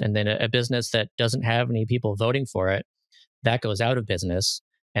business. And then a business that doesn't have any people voting for it, that goes out of business,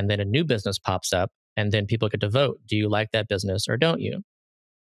 and then a new business pops up, and then people get to vote. Do you like that business or don't you?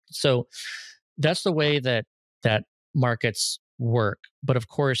 So that's the way that markets work. But of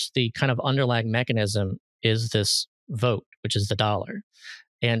course, the kind of underlying mechanism is this vote, which is the dollar.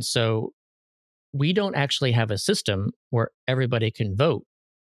 And so we don't actually have a system where everybody can vote.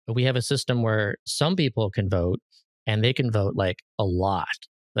 But we have a system where some people can vote, and they can vote like a lot.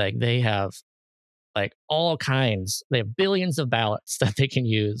 Like they have like all kinds, they have billions of ballots that they can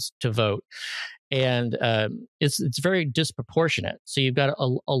use to vote. And it's very disproportionate. So you've got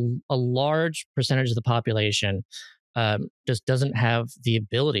a large percentage of the population just doesn't have the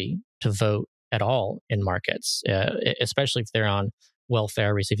ability to vote at all in markets, especially if they're on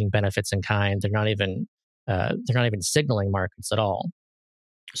welfare, receiving benefits in kind. They're not even signaling markets at all.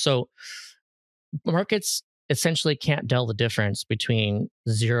 So markets essentially can't tell the difference between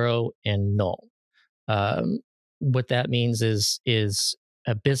zero and null. What that means is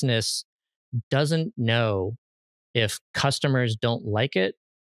a business doesn't know if customers don't like it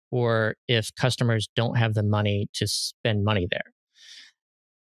or if customers don't have the money to spend money there.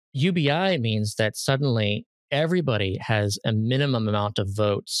 UBI means that suddenly everybody has a minimum amount of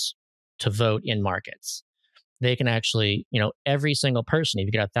votes to vote in markets. They can actually, every single person, if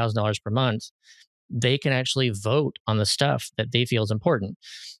you get $1,000 per month, they can actually vote on the stuff that they feel is important.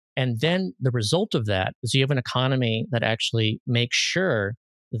 And then the result of that is you have an economy that actually makes sure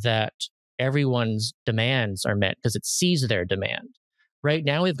that everyone's demands are met because it sees their demand. Right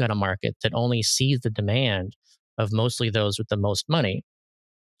now, we've got a market that only sees the demand of mostly those with the most money.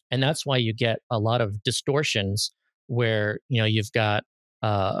 And that's why you get a lot of distortions where, you've got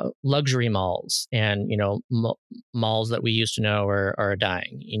luxury malls and, malls that we used to know are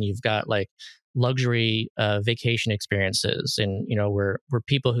dying. And you've got like luxury vacation experiences and, where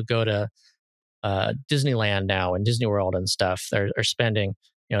people who go to Disneyland now and Disney World and stuff are spending,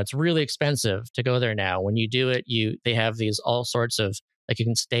 it's really expensive to go there now. When you do it, they have these all sorts of, like, you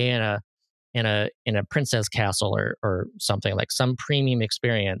can stay in a princess castle or something, like some premium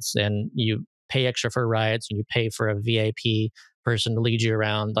experience, and you pay extra for rides and you pay for a VIP person to lead you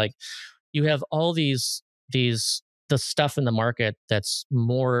around. Like, you have all the stuff in the market that's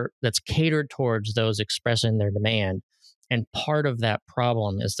catered towards those expressing their demand. And part of that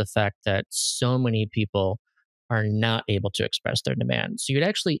problem is the fact that so many people are not able to express their demand. So you'd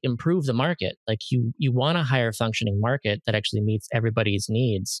actually improve the market. Like you want a higher functioning market that actually meets everybody's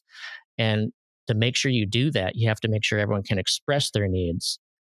needs. And to make sure you do that, you have to make sure everyone can express their needs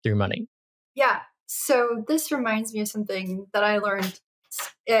through money. Yeah. So this reminds me of something that I learned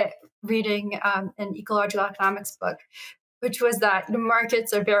reading an ecological economics book, which was that the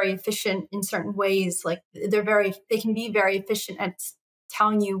markets are very efficient in certain ways. Like they can be very efficient at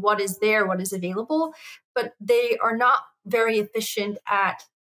telling you what is there, what is available, but they are not very efficient at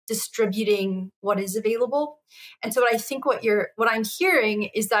distributing what is available. And so what I'm hearing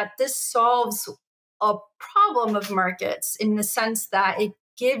is that this solves a problem of markets in the sense that it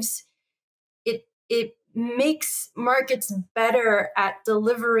makes markets better at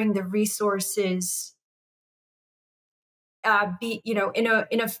delivering the resources in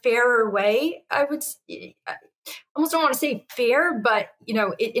a fairer way. I almost don't want to say fair, but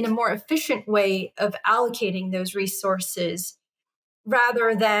in a more efficient way of allocating those resources,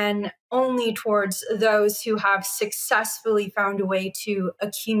 rather than only towards those who have successfully found a way to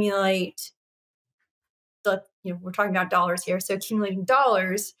accumulate we're talking about dollars here, so accumulating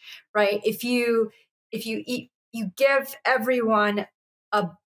dollars, right? If you give everyone a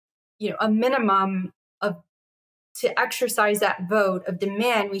minimum of to exercise that vote of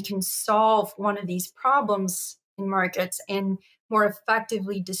demand, we can solve one of these problems in markets and more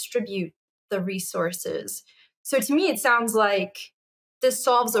effectively distribute the resources. So to me, it sounds like this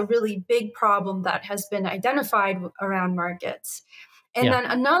solves a really big problem that has been identified around markets. And then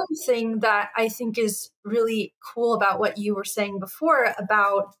another thing that I think is really cool about what you were saying before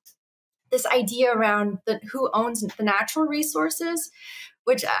about this idea around who owns the natural resources,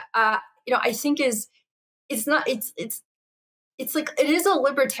 which I think it's like, it is a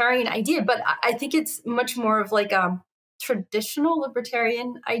libertarian idea, but I think it's much more of like a traditional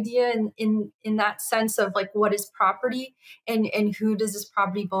libertarian idea in that sense of like, what is property and who does this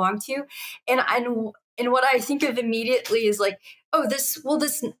property belong to? And And what I think of immediately is like, oh,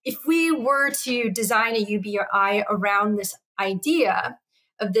 if we were to design a UBI around this idea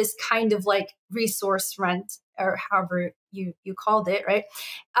of this kind of like resource rent, or however you called it, right?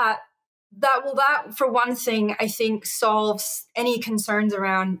 That for one thing, I think solves any concerns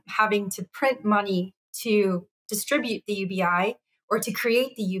around having to print money to distribute the UBI or to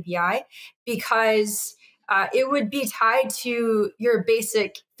create the UBI, because it would be tied to your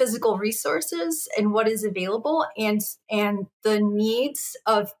basic physical resources and what is available, and the needs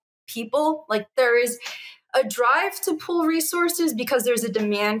of people. Like, there is a drive to pool resources because there's a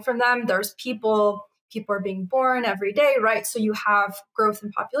demand from them. There's people are being born every day, right? So you have growth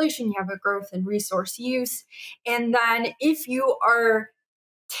in population, you have a growth in resource use. And then if you are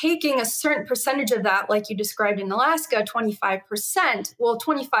taking a certain percentage of that, like you described in Alaska, 25%, well,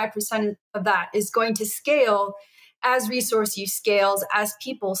 25% of that is going to scale as resource use scales, as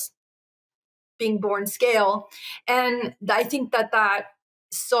people being born scale. And I think that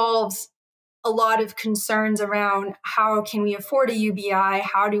solves a lot of concerns around how can we afford a UBI?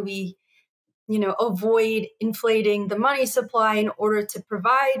 How do we, avoid inflating the money supply in order to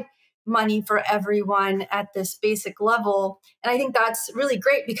provide money for everyone at this basic level? And I think that's really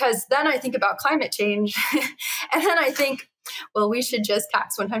great, because then I think about climate change. And then I think, well, we should just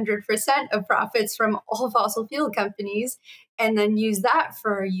tax 100% of profits from all fossil fuel companies and then use that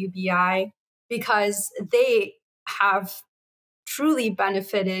for UBI, because they have truly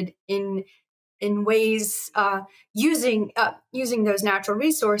benefited in ways using those natural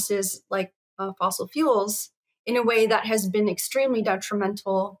resources like fossil fuels in a way that has been extremely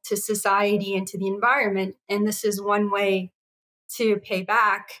detrimental to society and to the environment. And this is one way to pay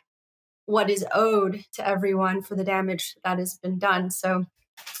back what is owed to everyone for the damage that has been done. So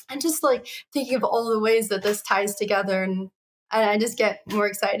I'm just like thinking of all the ways that this ties together, and I just get more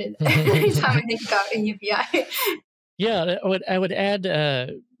excited every time I think about a UBI. Yeah, I would add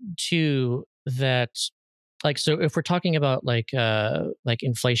to that, like, so if we're talking about like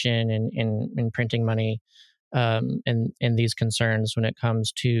inflation and printing money, and these concerns when it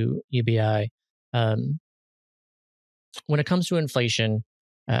comes to UBI, when it comes to inflation,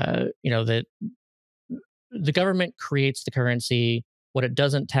 that the government creates the currency. What it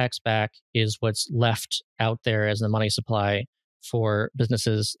doesn't tax back is what's left out there as the money supply for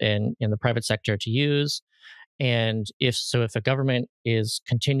businesses in the private sector to use. And if a government is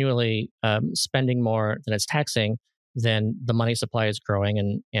continually spending more than it's taxing, then the money supply is growing,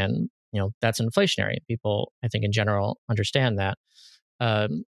 and that's inflationary. People, I think, in general, understand that.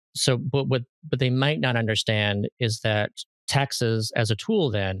 But what they might not understand is that taxes as a tool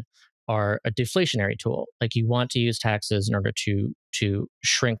then are a deflationary tool. Like, you want to use taxes in order to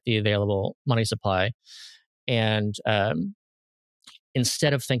shrink the available money supply, and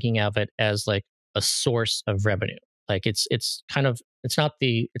instead of thinking of it as like a source of revenue. Like, it's not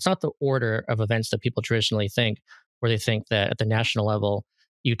the order of events that people traditionally think, where they think that at the national level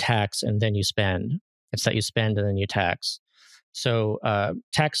you tax and then you spend. It's that you spend and then you tax. So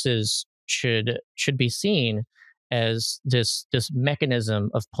taxes should be seen as this mechanism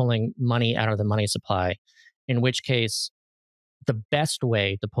of pulling money out of the money supply, in which case the best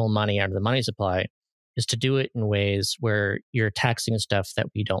way to pull money out of the money supply is to do it in ways where you're taxing stuff that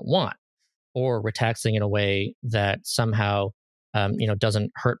we don't want, or we're taxing in a way that somehow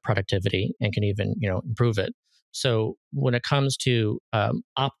doesn't hurt productivity and can even improve it. So when it comes to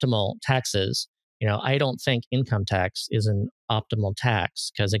optimal taxes, I don't think income tax is an optimal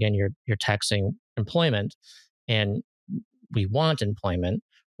tax, because again, you're taxing employment, and we want employment.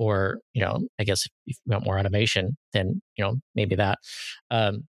 Or I guess if we want more automation, then maybe that.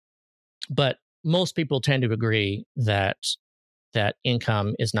 But most people tend to agree that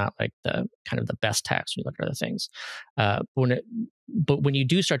income is not like the kind of the best tax when you look at other things. But when you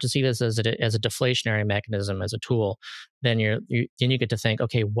do start to see this as a deflationary mechanism, as a tool, then you get to think,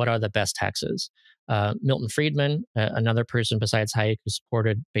 okay, what are the best taxes? Milton Friedman, another person besides Hayek who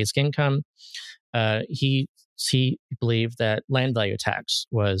supported basic income, he believed that land value tax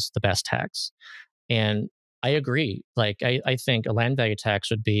was the best tax. And I agree. Like, I think a land value tax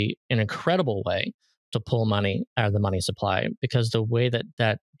would be an incredible way to pull money out of the money supply, because the way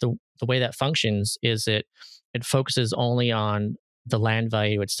the way that functions is it focuses only on the land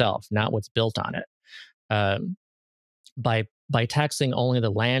value itself, not what's built on it. By taxing only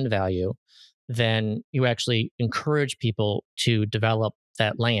the land value, then you actually encourage people to develop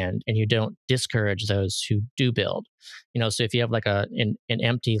that land, and you don't discourage those who do build. So if you have like an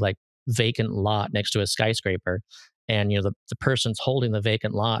empty, like, vacant lot next to a skyscraper, and the person's holding the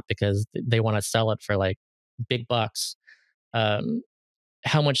vacant lot because they want to sell it for like big bucks, how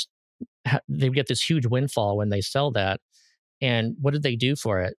much they get this huge windfall when they sell that. And what did they do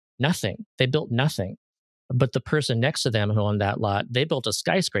for it? Nothing. They built nothing. But the person next to them who owned that lot, they built a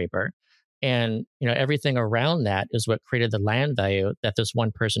skyscraper. And everything around that is what created the land value that this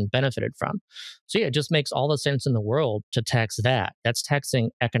one person benefited from. So yeah, it just makes all the sense in the world to tax that. That's taxing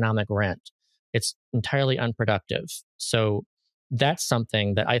economic rent. It's entirely unproductive. So that's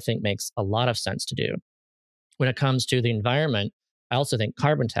something that I think makes a lot of sense to do. When it comes to the environment, I also think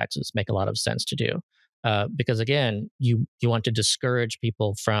carbon taxes make a lot of sense to do. Because again, you want to discourage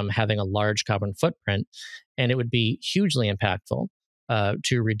people from having a large carbon footprint, and it would be hugely impactful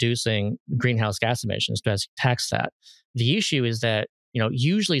to reducing greenhouse gas emissions to tax that. The issue is that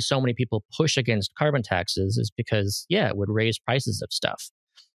usually so many people push against carbon taxes is because it would raise prices of stuff.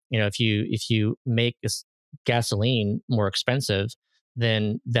 If you make gasoline more expensive,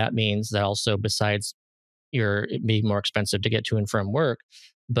 then that means that also besides it may be more expensive to get to and from work,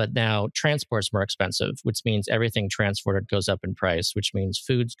 but now transport's more expensive, which means everything transported goes up in price, which means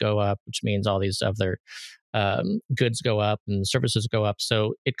foods go up, which means all these other goods go up and services go up.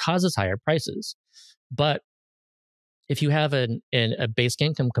 So it causes higher prices. But if you have a basic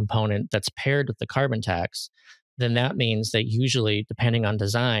income component that's paired with the carbon tax, then that means that usually, depending on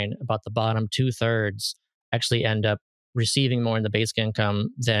design, about the bottom 2/3 actually end up receiving more in the basic income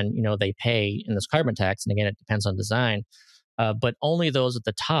than they pay in this carbon tax. And again, it depends on design. But only those at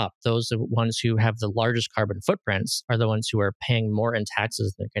the top, those are the ones who have the largest carbon footprints, are the ones who are paying more in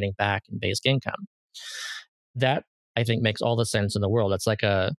taxes than they're getting back in basic income. That, I think, makes all the sense in the world. It's like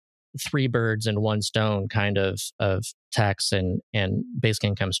a 3 birds and 1 stone kind of tax and basic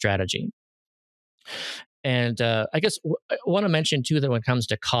income strategy. And I guess I want to mention too that when it comes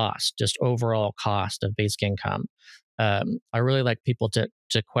to cost, just overall cost of basic income, I really like people to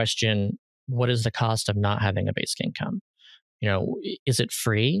question, what is the cost of not having a basic income? Is it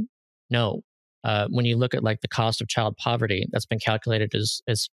free? No. When you look at like the cost of child poverty, that's been calculated as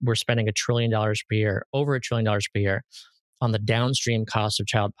we're spending $1 trillion per year, over $1 trillion per year, on the downstream cost of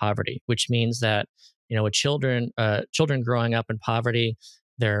child poverty, which means that children growing up in poverty,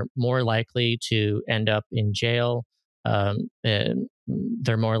 they're more likely to end up in jail. And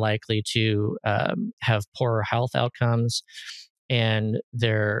they're more likely to have poorer health outcomes, and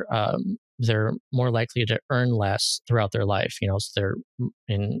they're more likely to earn less throughout their life. So they're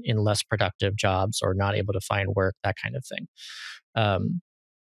in less productive jobs or not able to find work, that kind of thing.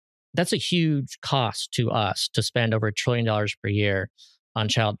 That's a huge cost to us to spend over $1 trillion per year on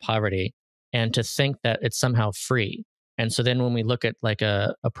child poverty, and to think that it's somehow free. And so then when we look at like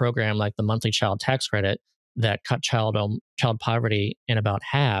a program like the monthly child tax credit that cut child poverty in about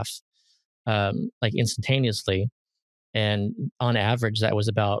half, like instantaneously, and on average that was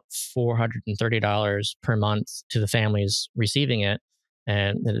about $430 per month to the families receiving it,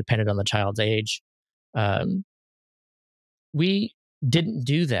 and it depended on the child's age. We didn't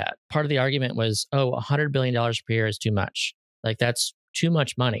do that. Part of the argument was, $100 billion per year is too much. Like, that's too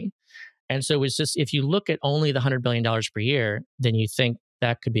much money. And so it was just, if you look at only the $100 billion per year, then you think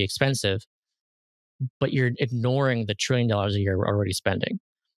that could be expensive, but you're ignoring the $1 trillion a year we're already spending.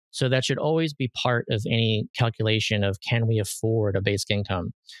 So that should always be part of any calculation of, can we afford a basic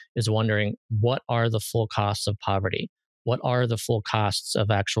income, is wondering, what are the full costs of poverty? What are the full costs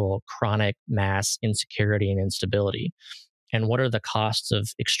of actual chronic mass insecurity and instability? And what are the costs of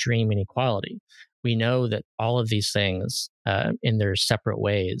extreme inequality? We know that all of these things, in their separate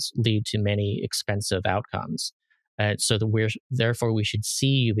ways, lead to many expensive outcomes. So therefore we should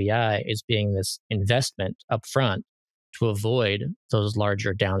see UBI as being this investment upfront to avoid those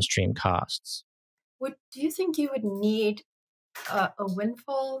larger downstream costs. Do you think you would need a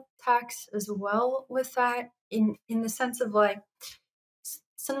windfall tax as well with that, in the sense of, like,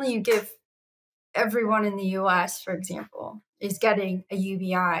 suddenly you give everyone in the US, for example, is getting a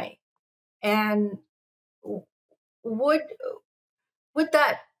UBI, and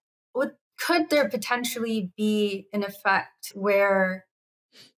could there potentially be an effect where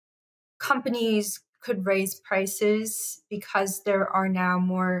companies could raise prices because there are now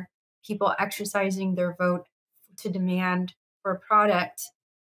more people exercising their vote to demand for a product?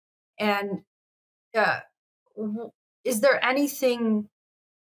 And is there anything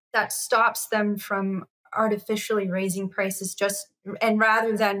that stops them from artificially raising prices and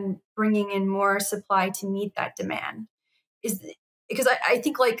rather than bringing in more supply to meet that demand? Because I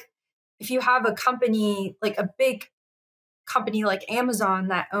think, like, if you have a company, like a big company like Amazon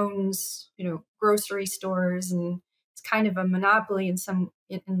that owns, grocery stores, and it's kind of a monopoly in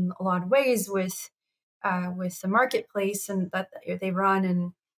a lot of ways with the marketplace and that they run,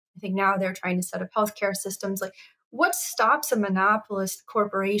 and I think now they're trying to set up healthcare systems. Like, what stops a monopolist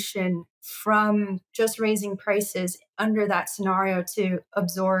corporation from just raising prices under that scenario to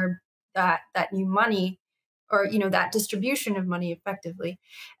absorb that new money, or that distribution of money effectively?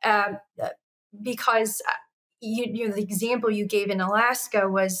 Um, because the example you gave in Alaska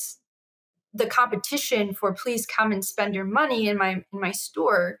was the competition for please come and spend your money in my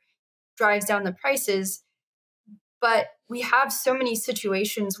store drives down the prices. But we have so many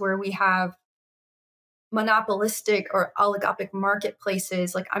situations where we have monopolistic or oligopic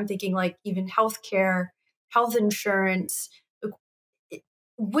marketplaces. Like I'm thinking like even healthcare, health insurance.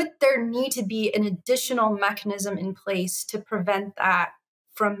 Would there need to be an additional mechanism in place to prevent that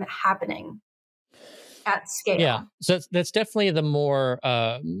from happening at scale? Yeah, so that's definitely the more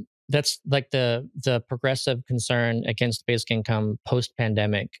that's like the progressive concern against basic income post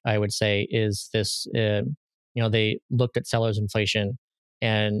pandemic. I would say is this. They looked at sellers inflation,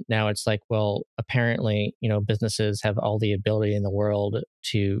 and now it's like, well, apparently, businesses have all the ability in the world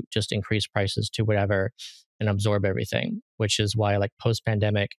to just increase prices to whatever and absorb everything, which is why, like post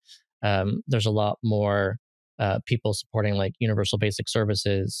pandemic, there's a lot more people supporting like universal basic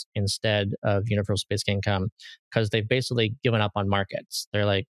services instead of universal basic income, because they've basically given up on markets. They're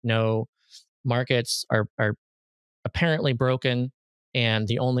like, no, markets are apparently broken, and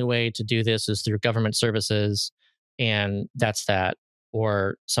the only way to do this is through government services, and that's that,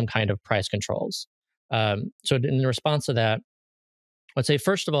 or some kind of price controls. So in response to that, I'd say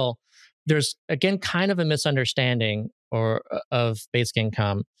first of all, there's again kind of a misunderstanding of basic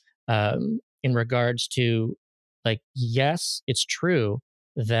income in regards to, like, yes, it's true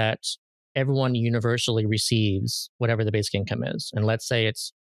that everyone universally receives whatever the basic income is, and let's say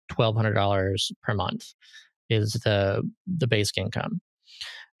it's $1,200 per month is the basic income.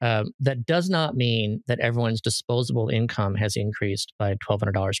 That does not mean that everyone's disposable income has increased by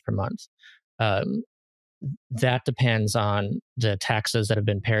 $1,200 per month. Um, that depends on the taxes that have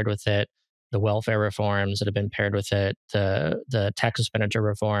been paired with it, the welfare reforms that have been paired with it, the tax expenditure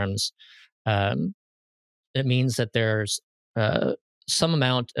reforms. Um, it means that there's some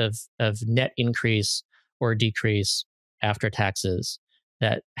amount of net increase or decrease after taxes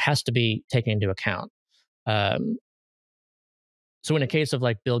that has to be taken into account. Um, so in a case of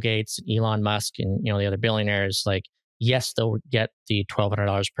like Bill Gates, Elon Musk, and the other billionaires, like yes, they'll get the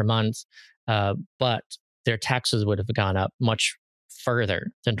 $1,200 per month, but their taxes would have gone up much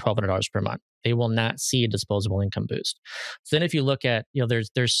further than $1,200 per month. They will not see a disposable income boost. So then, if you look at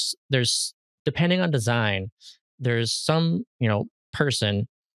there's depending on design, there's some person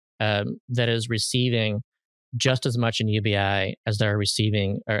that is receiving just as much in UBI as they're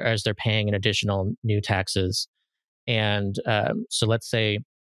receiving or as they're paying in additional new taxes. And so let's say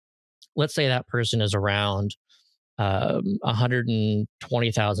that person is around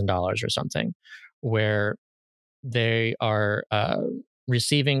 $120,000 or something, where they are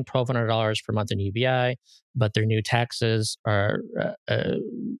receiving $1,200 per month in UBI, but their new taxes are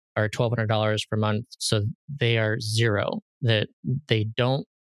 $1,200 per month, so they are zero. That they don't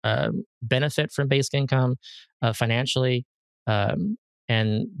benefit from basic income financially,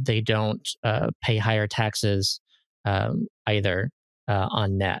 and they don't pay higher taxes either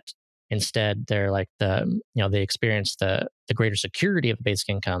on net. Instead, they're like they experience the greater security of basic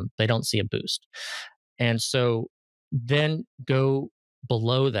income. They don't see a boost. And so then go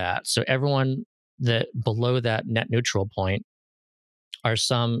below that. So everyone that below that net neutral point are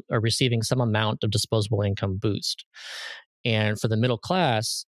receiving some amount of disposable income boost. And for the middle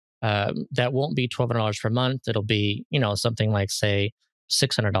class, that won't be $1,200 per month. It'll be something like, say,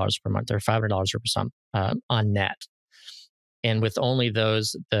 $600 per month or $500 per month on net. And with only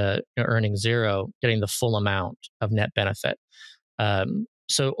those earning zero getting the full amount of net benefit.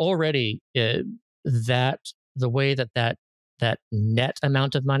 So already that the way that net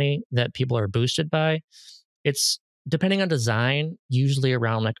amount of money that people are boosted by, it's depending on design, usually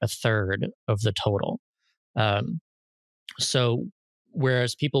around like a third of the total. So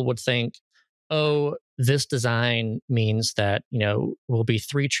whereas people would think, oh, this design means that will be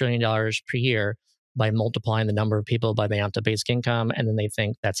 $3 trillion per year by multiplying the number of people by the amount of basic income, and then they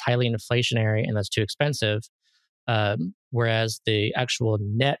think that's highly inflationary and that's too expensive. Whereas the actual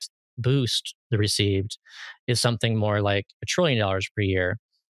net boost they received is something more like $1 trillion per year,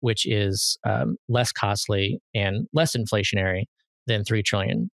 which is less costly and less inflationary than $3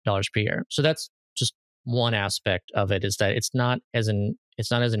 trillion per year. So that's just one aspect of it, is that it's not as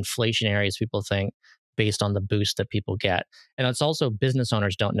inflationary as people think based on the boost that people get. And it's also business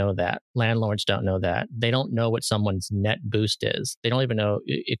owners don't know that. Landlords don't know that. They don't know what someone's net boost is. They don't even know.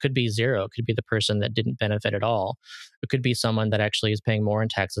 It could be zero. It could be the person that didn't benefit at all. It could be someone that actually is paying more in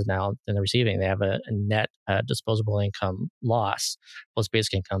taxes now than they're receiving. They have a net disposable income loss, post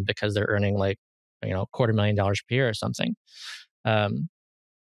basic income, because they're earning like, $250,000 per year or something.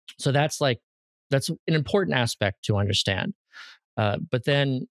 So that's an important aspect to understand. But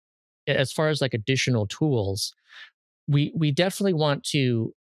then, as far as like additional tools, we definitely want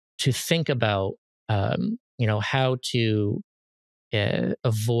to think about how to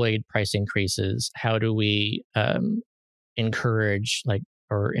avoid price increases. How do we encourage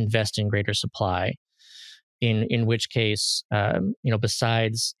or invest in greater supply? In which case,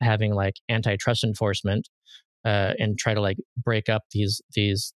 besides having like antitrust enforcement and try to like break up these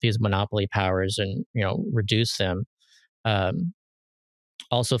monopoly powers and reduce them.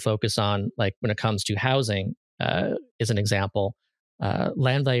 Also focus on, like, when it comes to housing, is an example,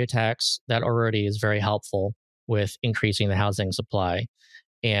 land value tax that already is very helpful with increasing the housing supply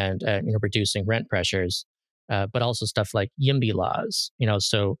and reducing rent pressures, but also stuff like YIMBY laws.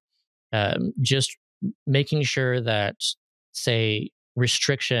 So just making sure that, say,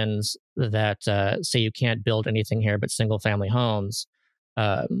 restrictions that say you can't build anything here but single family homes.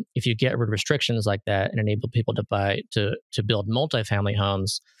 If you get rid of restrictions like that and enable people to build multifamily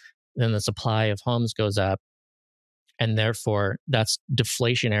homes, then the supply of homes goes up, and therefore that's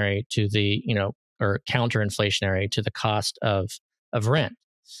deflationary to the or counterinflationary to the cost of rent.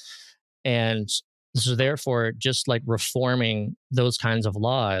 And so therefore, just like reforming those kinds of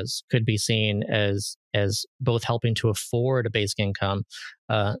laws could be seen as both helping to afford a basic income,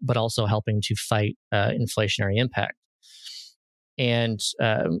 but also helping to fight inflationary impact. And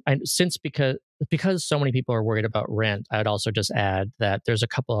because so many people are worried about rent, I'd also just add that there's a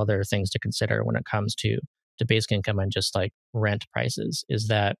couple other things to consider when it comes to basic income and just like rent prices. Is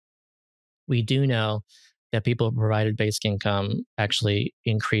that we do know that people who provided basic income actually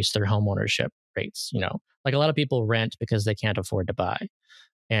increase their home ownership rates. Like a lot of people rent because they can't afford to buy.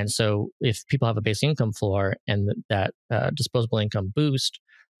 And so if people have a basic income floor and that disposable income boost,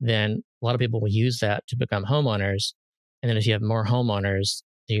 then a lot of people will use that to become homeowners. And then if you have more homeowners,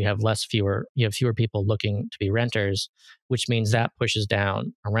 you have fewer people looking to be renters, which means that pushes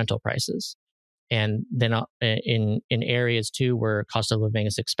down rental prices. And then in areas too where cost of living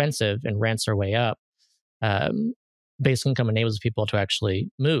is expensive and rents are way up, basic income enables people to actually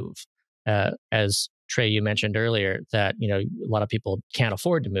move. As Trey, you mentioned earlier, that a lot of people can't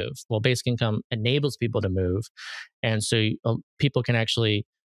afford to move. Well, basic income enables people to move, and so people can actually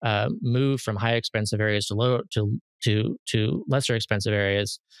move from high expensive areas to lesser expensive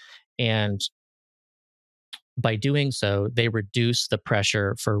areas, and by doing so, they reduce the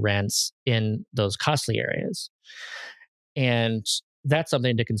pressure for rents in those costly areas. And that's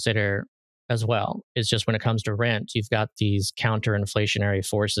something to consider as well. Is just when it comes to rent, you've got these counter-inflationary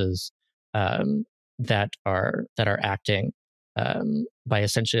forces that are acting by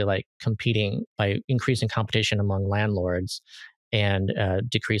essentially like competing, by increasing competition among landlords and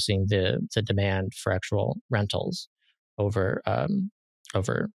decreasing the demand for actual rentals over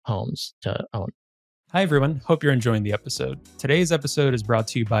homes to own. Hi, everyone. Hope you're enjoying the episode. Today's episode is brought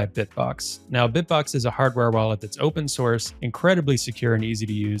to you by Bitbox. Now, Bitbox is a hardware wallet that's open source, incredibly secure and easy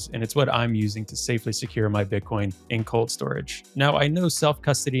to use, and it's what I'm using to safely secure my Bitcoin in cold storage. Now, I know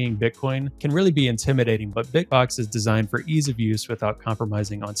self-custodying Bitcoin can really be intimidating, but Bitbox is designed for ease of use without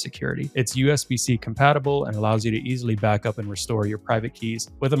compromising on security. It's USB-C compatible and allows you to easily back up and restore your private keys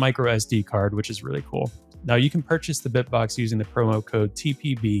with a micro SD card, which is really cool. Now, you can purchase the Bitbox using the promo code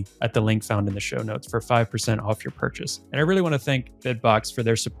TPB at the link found in the show notes for 5% off your purchase. And I really want to thank Bitbox for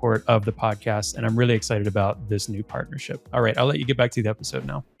their support of the podcast, and I'm really excited about this new partnership. All right, I'll let you get back to the episode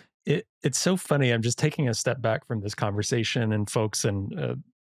now. It's so funny. I'm just taking a step back from this conversation, and folks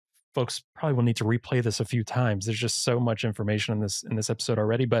probably will need to replay this a few times. There's just so much information in this episode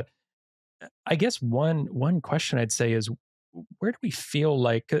already. But I guess one question I'd say is, where do we feel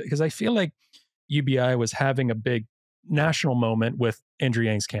like, because I feel like UBI was having a big national moment with Andrew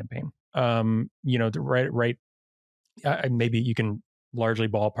Yang's campaign. Maybe you can largely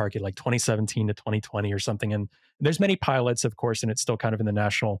ballpark it like 2017 to 2020 or something. And there's many pilots, of course, and it's still kind of in the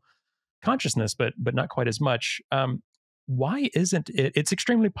national consciousness, but not quite as much. Why isn't it? It's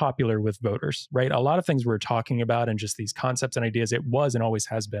extremely popular with voters, right? A lot of things we're talking about and just these concepts and ideas, it was and always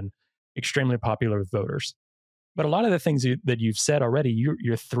has been extremely popular with voters. But a lot of the things that you've said already,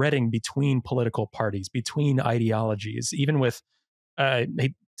 you're threading between political parties, between ideologies, even with, I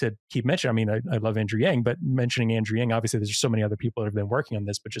hate to keep mentioning, I mean, I love Andrew Yang, but mentioning Andrew Yang, obviously there's so many other people that have been working on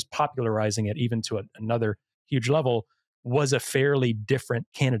this, but just popularizing it even to another huge level was a fairly different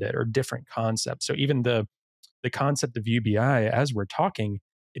candidate or different concept. So even the concept of UBI, as we're talking,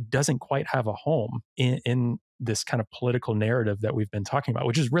 it doesn't quite have a home in this kind of political narrative that we've been talking about,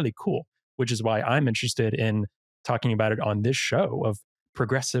 which is really cool, which is why I'm interested in talking about it on this show of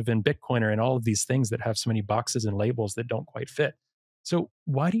progressive and Bitcoiner and all of these things that have so many boxes and labels that don't quite fit. So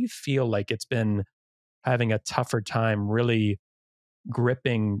why do you feel like it's been having a tougher time really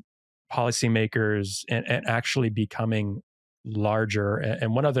gripping policymakers and actually becoming larger?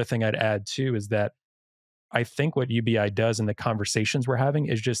 And one other thing I'd add too is that I think what UBI does in the conversations we're having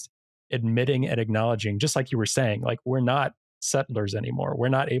is just admitting and acknowledging, just like you were saying, like we're not settlers anymore. We're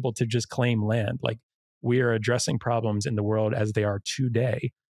not able to just claim land. Like we are addressing problems in the world as they are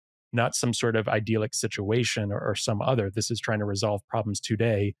today, not some sort of idyllic situation or some other. This is trying to resolve problems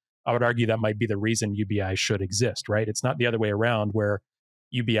today. I would argue that might be the reason UBI should exist, right? It's not the other way around where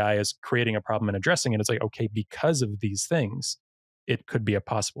UBI is creating a problem and addressing it. It's like, okay, because of these things, it could be a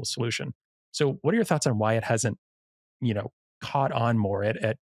possible solution. So what are your thoughts on why it hasn't, caught on more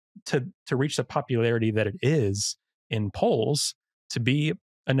to reach the popularity that it is in polls to be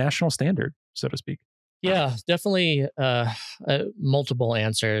a national standard, so to speak? Yeah, definitely multiple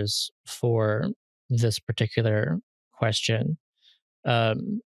answers for this particular question.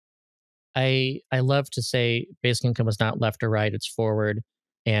 I love to say basic income was not left or right, it's forward.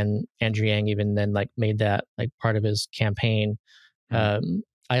 And Andrew Yang even then made that part of his campaign.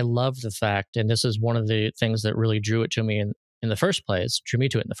 I love the fact, and this is one of the things that really drew me to it in the first place,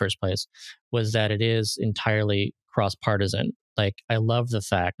 was that it is entirely cross-partisan. I love the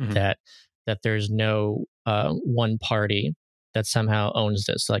fact that there's no one party that somehow owns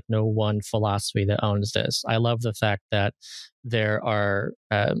this, no one philosophy that owns this. I love the fact that there are,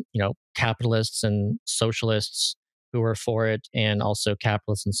 capitalists and socialists who are for it, and also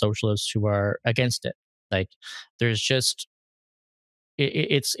capitalists and socialists who are against it. There's just,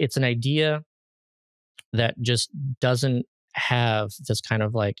 it's an idea that just doesn't have this kind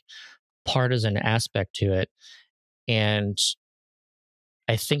of partisan aspect to it. And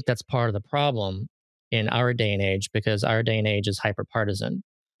I think that's part of the problem in our day and age, because our day and age is hyper partisan.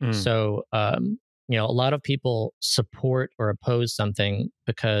 So, a lot of people support or oppose something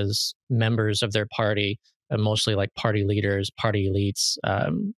because members of their party, mostly party leaders, party elites,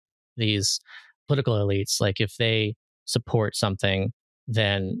 these political elites, if they support something,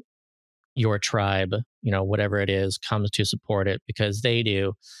 then your tribe, whatever it is, comes to support it because they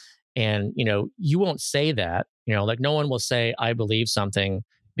do. And, you won't say that, no one will say, I believe something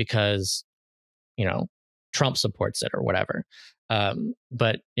because, Trump supports it or whatever.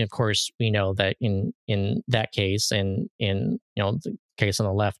 But of course, we know that in that case, and in the case on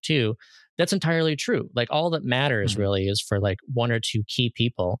the left too, that's entirely true. All that matters really is for one or two key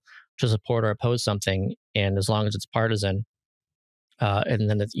people to support or oppose something, and as long as it's partisan, and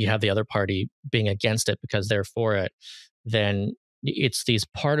then you have the other party being against it because they're for it, then it's these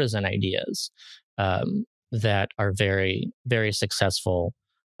partisan ideas that are very, very successful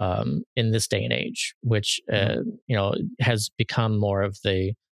in this day and age, which has become more of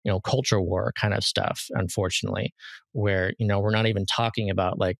the culture war kind of stuff, unfortunately, where we're not even talking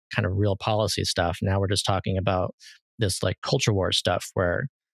about kind of real policy stuff. Now we're just talking about this culture war stuff where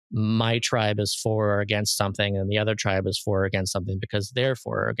my tribe is for or against something and the other tribe is for or against something because they're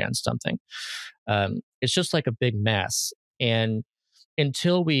for or against something. It's just a big mess. And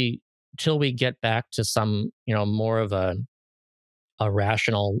until we get back to some more of a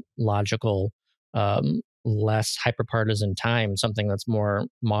rational, logical, less hyperpartisan time, something that's more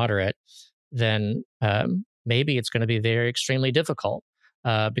moderate, then maybe it's going to be very extremely difficult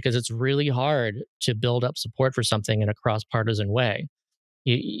because it's really hard to build up support for something in a cross-partisan way.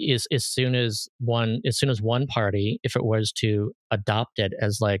 As soon as one party, if it was to adopt it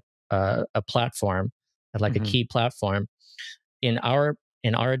as a platform, a key platform, in our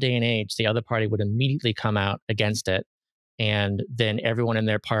day and age, the other party would immediately come out against it. And then everyone in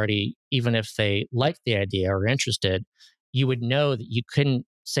their party, even if they like the idea or are interested, you would know that you couldn't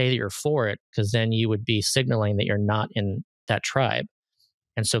say that you're for it because then you would be signaling that you're not in that tribe.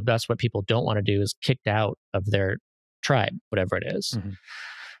 And so that's what people don't want to do, is kicked out of their tribe, whatever it is.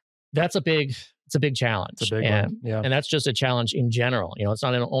 It's a big challenge. It's a big one. Yeah. And that's just a challenge in general. It's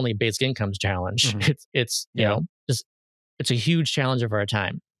not only basic income's challenge. It's it's a huge challenge of our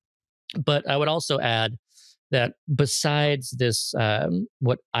time. But I would also add that besides this,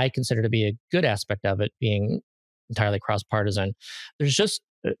 what I consider to be a good aspect of it being entirely cross-partisan, there's just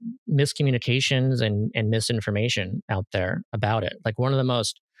miscommunications and misinformation out there about it. One of the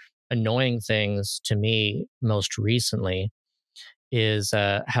most annoying things to me most recently is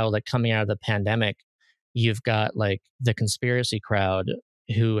how, like, coming out of the pandemic, you've got like the conspiracy crowd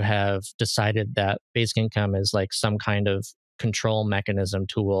who have decided that basic income is like some kind of control mechanism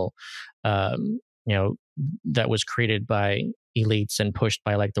tool, you know, that was created by elites and pushed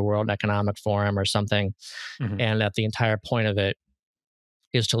by like the World Economic Forum or something, and that the entire point of it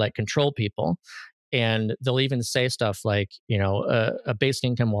is to like control people. And they'll even say stuff like, you know, a basic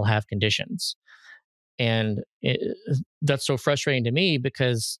income will have conditions. And that's so frustrating to me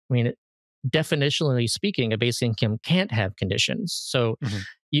because, I mean, definitionally speaking, a basic income can't have conditions. So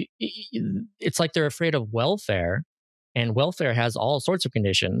it's like they're afraid of welfare, and welfare has all sorts of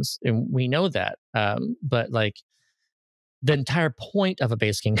conditions, and we know that. But like the entire point of a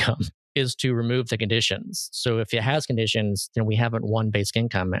basic income is to remove the conditions. So if it has conditions, then we haven't won basic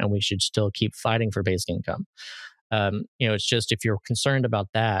income, and we should still keep fighting for basic income. You know, it's just, if you're concerned about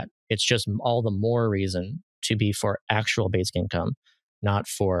that, it's just all the more reason to be for actual basic income, not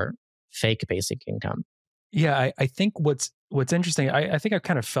for fake basic income. Yeah, I think what's interesting, I think I've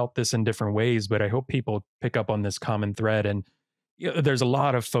kind of felt this in different ways, but I hope people pick up on this common thread. And there's a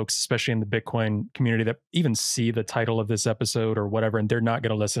lot of folks, especially in the Bitcoin community, that even see the title of this episode or whatever, and they're not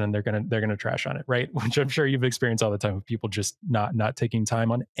going to listen, and they're going to trash on it, right? Which I'm sure you've experienced all the time with people just not taking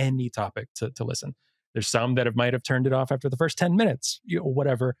time on any topic to listen. There's some that might have turned it off after the first 10 minutes,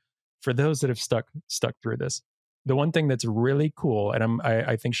 whatever. For those that have stuck through this, the one thing that's really cool, and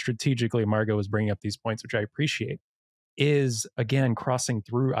I think strategically Margot is bringing up these points, which I appreciate, is again crossing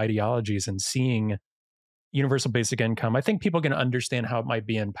through ideologies and seeing universal basic income. I think people are going to understand how it might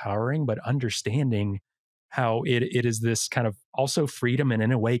be empowering, but understanding how it is this kind of also freedom, and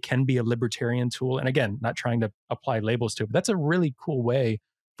in a way can be a libertarian tool. And again, not trying to apply labels to it, but that's a really cool way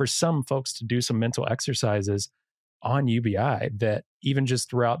for some folks to do some mental exercises on UBI that, even just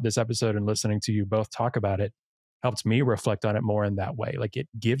throughout this episode and listening to you both talk about it, helps me reflect on it more in that way. Like, it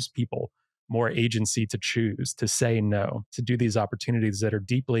gives people more agency to choose, to say no, to do these opportunities that are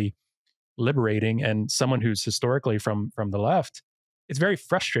deeply liberating. And someone who's historically from the left, it's very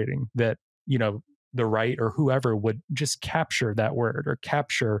frustrating that, the right or whoever would just capture that word or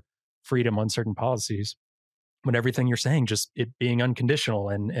capture freedom on certain policies, when everything you're saying, just it being unconditional.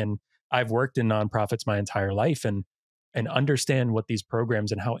 And I've worked in nonprofits my entire life and understand what these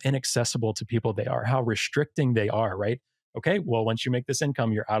programs and how inaccessible to people they are, how restricting they are, right? Okay, well, once you make this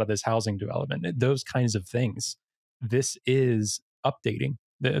income, you're out of this housing development, those kinds of things. This is updating.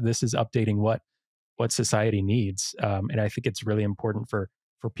 This is updating what society needs. And I think it's really important for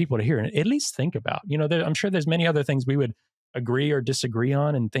people to hear and at least think about. I'm sure there's many other things we would agree or disagree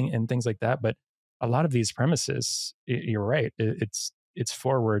on and things like that. But a lot of these premises, you're right. It's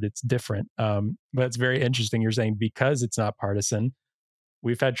forward, it's different. But it's very interesting. You're saying because it's not partisan,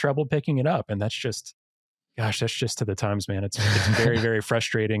 we've had trouble picking it up. And that's just to the times, man. It's very, very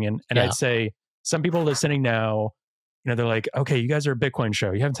frustrating. And Yeah. I'd say some people listening now, they're like, okay, you guys are a Bitcoin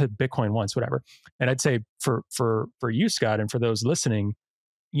show. You haven't said Bitcoin once, whatever. And I'd say for you, Scott, and for those listening,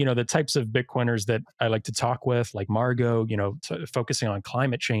 the types of Bitcoiners that I like to talk with, like Margot, focusing on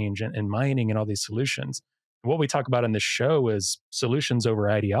climate change and mining and all these solutions. What we talk about in this show is solutions over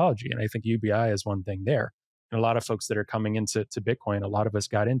ideology. And I think UBI is one thing there. And a lot of folks that are coming into Bitcoin, a lot of us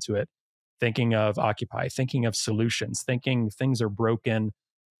got into it thinking of Occupy, thinking of solutions, thinking things are broken.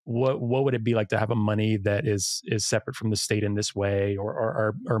 What would it be like to have a money that is separate from the state in this way,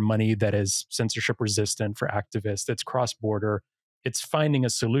 or money that is censorship resistant for activists, that's cross-border? It's finding a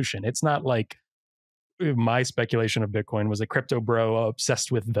solution. It's not like my speculation of Bitcoin was a crypto bro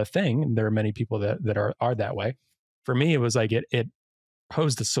obsessed with the thing. There are many people that are that way. For me, it was like it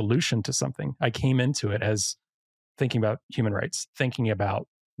posed a solution to something. I came into it as thinking about human rights, thinking about,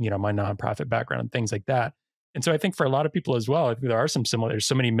 my nonprofit background and things like that. And so I think for a lot of people as well, I think there are there's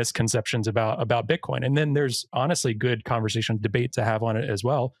so many misconceptions about Bitcoin. And then there's honestly good conversation, debate to have on it as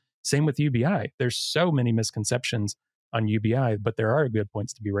well. Same with UBI. There's so many misconceptions on UBI, but there are good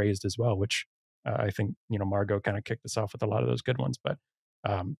points to be raised as well, which I think, Margot kind of kicked us off with a lot of those good ones. But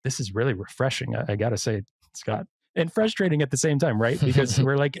this is really refreshing, I got to say, Scott, and frustrating at the same time, right? Because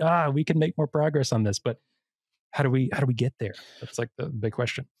we're like, we can make more progress on this, but how do we get there? That's like the big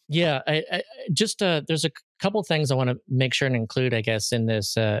question. Yeah, I just there's a couple things I want to make sure and include, I guess, in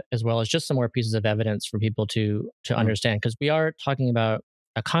this as well as just some more pieces of evidence for people to understand, because we are talking about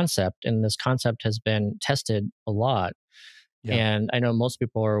a concept, and this concept has been tested a lot. Yeah. And I know most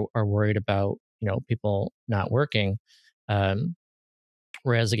people are worried about people not working,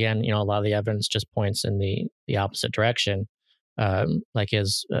 whereas again, a lot of the evidence just points in the opposite direction. Like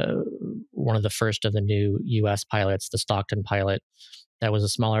is one of the first of the new U.S. pilots, the Stockton pilot, that was a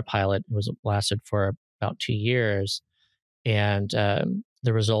smaller pilot. It was lasted for about 2 years. And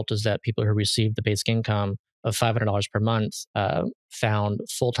the result is that people who received the basic income of $500 per month found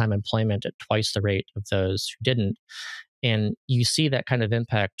full-time employment at twice the rate of those who didn't. And you see that kind of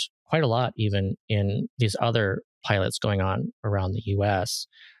impact quite a lot, even in these other pilots going on around the US.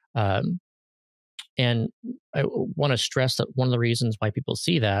 And I want to stress that one of the reasons why people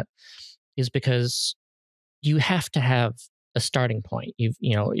see that is because you have to have a starting point.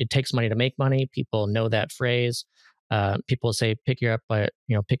 It takes money to make money. People know that phrase. People say, pick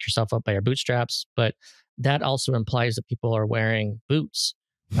yourself up by your bootstraps. But that also implies that people are wearing boots.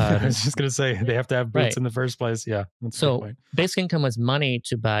 I was just going to say they have to have boots Right. in the first place. Yeah. That's a good So point. basic income is money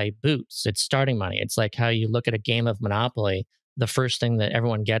to buy boots. It's starting money. It's like how you look at a game of Monopoly. The first thing that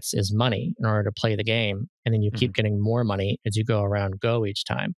everyone gets is money in order to play the game. And then you keep getting more money as you go around go each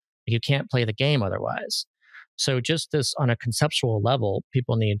time. You can't play the game otherwise. So just this on a conceptual level,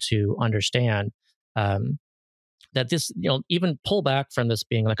 people need to understand that this, even pull back from this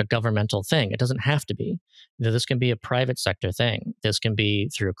being like a governmental thing. It doesn't have to be. This can be a private sector thing. This can be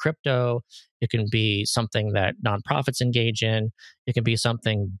through crypto. It can be something that nonprofits engage in. It can be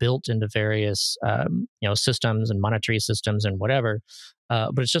something built into various, systems and monetary systems and whatever.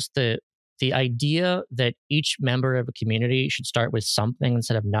 But it's just the idea that each member of a community should start with something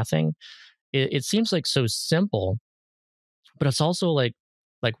instead of nothing. It seems like so simple, but it's also like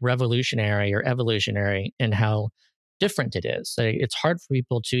revolutionary or evolutionary in how different it is. It's hard for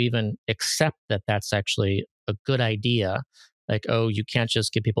people to even accept that that's actually a good idea. Like, oh, you can't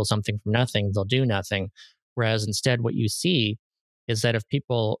just give people something from nothing, they'll do nothing. Whereas instead, what you see is that if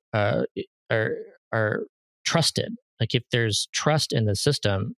people are trusted, like if there's trust in the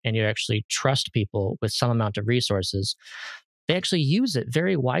system and you actually trust people with some amount of resources, they actually use it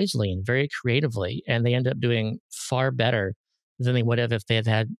very wisely and very creatively, and they end up doing far better than they would have if they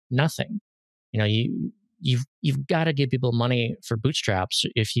had nothing. You've got to give people money for bootstraps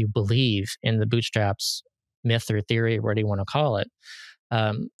if you believe in the bootstraps myth or theory, or whatever you want to call it.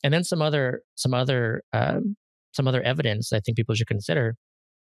 And then some other evidence I think people should consider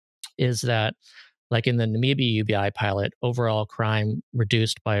is that, like in the Namibia UBI pilot, overall crime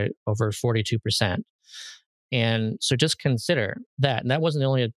reduced by over 42%. And so just consider that. And that wasn't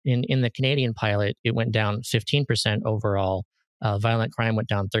only in the Canadian pilot, it went down 15% overall. Violent crime went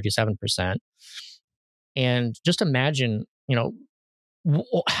down 37%. And just imagine,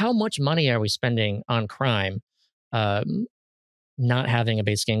 how much money are we spending on crime, not having a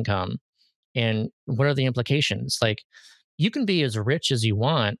basic income? And what are the implications? Like, you can be as rich as you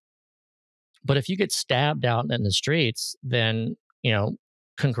want, but if you get stabbed out in the streets, then,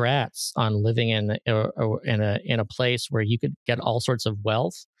 congrats on living in a place where you could get all sorts of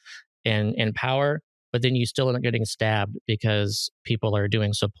wealth and power, but then you still end up getting stabbed because people are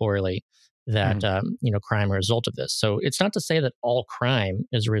doing so poorly that crime are a result of this. So it's not to say that all crime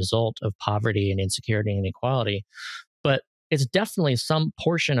is a result of poverty and insecurity and inequality, but it's definitely some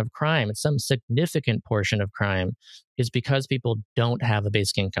portion of crime. It's some significant portion of crime is because people don't have a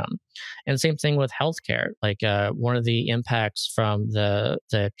basic income. And the same thing with healthcare. Like one of the impacts from the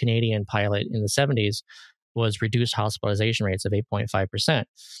Canadian pilot in the 70s was reduced hospitalization rates of 8.5%.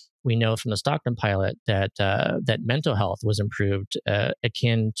 We know from the Stockton pilot that that mental health was improved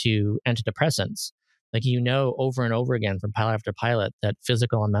akin to antidepressants. Like, over and over again from pilot after pilot that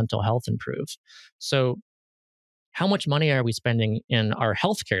physical and mental health improve. So how much money are we spending in our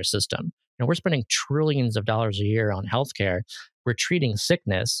healthcare system? We're spending trillions of dollars a year on healthcare. We're treating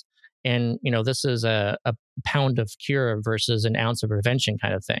sickness. And, this is a pound of cure versus an ounce of prevention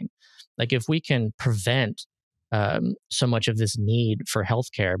kind of thing. Like, if we can prevent so much of this need for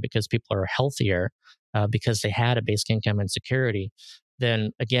healthcare because people are healthier because they had a basic income and security,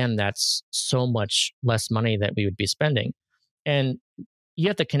 then again, that's so much less money that we would be spending. And you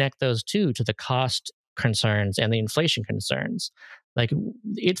have to connect those two to the cost concerns and the inflation concerns. Like,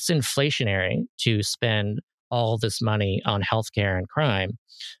 it's inflationary to spend all this money on healthcare and crime.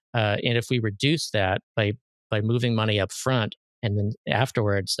 And if we reduce that by moving money up front and then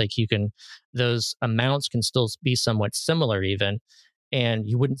afterwards, like, those amounts can still be somewhat similar even, and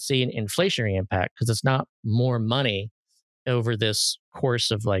you wouldn't see an inflationary impact because it's not more money over this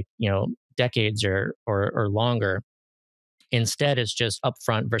course of decades or longer. Instead, it's just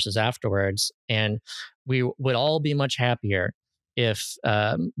upfront versus afterwards. And we would all be much happier if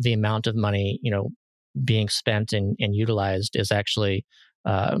the amount of money, being spent and utilized is actually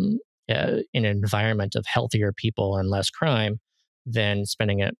in an environment of healthier people and less crime than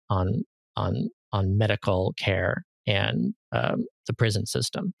spending it on medical care and the the prison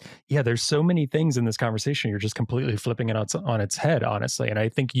system. Yeah, there's so many things in this conversation. You're just completely flipping it on its head, honestly. And I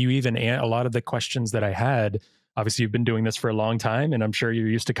think you even, a lot of the questions that I had, obviously you've been doing this for a long time, and I'm sure you're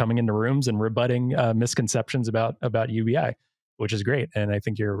used to coming into rooms and rebutting misconceptions about UBI, which is great. And I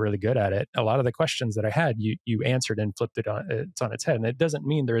think you're really good at it. A lot of the questions that I had, you answered and flipped it on its head. And it doesn't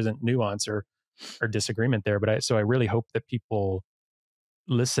mean there isn't nuance or disagreement there, but so I really hope that people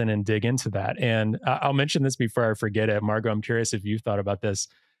listen and dig into that. And I'll mention this before I forget it. Margot, I'm curious if you've thought about this.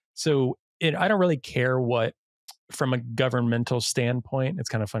 So I don't really care what, from a governmental standpoint, it's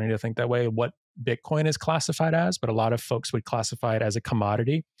kind of funny to think that way, what Bitcoin is classified as, but a lot of folks would classify it as a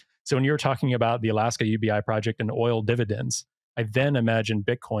commodity. So when you were talking about the Alaska UBI project and oil dividends, I then imagine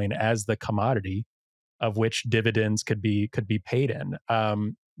Bitcoin as the commodity of which dividends could be paid in,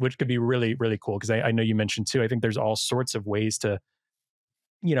 which could be really, really cool. Because I know you mentioned too, I think there's all sorts of ways to,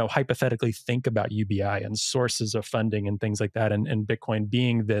 hypothetically think about UBI and sources of funding and things like that. And Bitcoin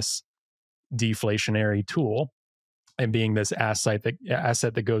being this deflationary tool and being this asset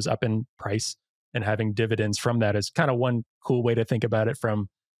that goes up in price and having dividends from that is kind of one cool way to think about it from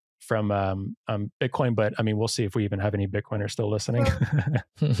Bitcoin. But I mean, we'll see if we even have any Bitcoiners still listening.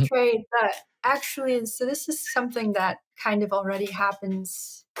 Right. Actually, so this is something that kind of already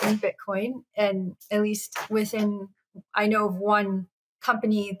happens in Bitcoin, and at least I know of one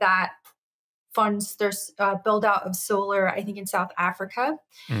company that funds their build out of solar, I think in South Africa.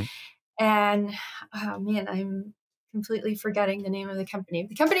 And oh man, I'm completely forgetting the name of the company.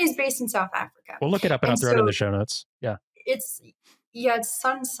 The company is based in South Africa. We'll look it up and I'll throw it in the show notes. Yeah. It's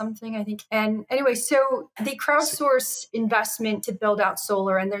Sun something, I think. And anyway, so they crowdsource investment to build out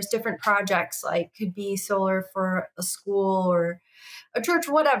solar, and there's different projects, like could be solar for a school or a church,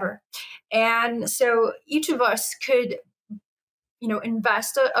 whatever. And so each of us could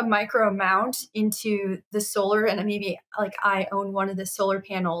invest a micro amount into the solar, and maybe like I own one of the solar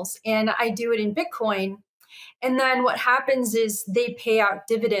panels and I do it in Bitcoin. And then what happens is they pay out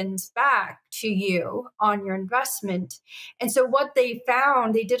dividends back to you on your investment. And so what they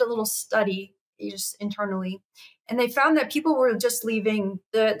found, they did a little study just internally, and they found that people were just leaving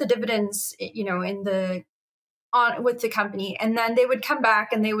the dividends, with the company. And then they would come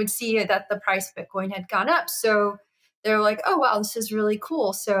back and they would see that the price of Bitcoin had gone up. So they're like, oh, wow, this is really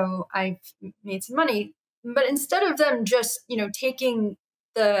cool. So I've made some money. But instead of them just, taking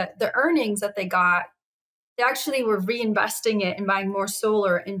the earnings that they got, they actually were reinvesting it and buying more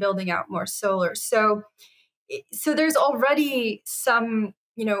solar and building out more solar. So there's already some,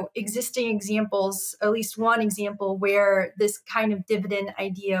 existing examples, at least one example where this kind of dividend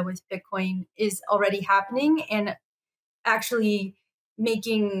idea with Bitcoin is already happening and actually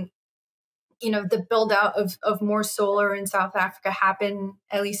making the build out of more solar in South Africa happen,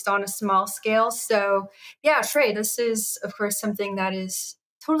 at least on a small scale. So yeah, Trey, this is of course something that is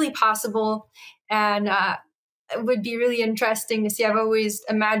totally possible, and it would be really interesting to see. I've always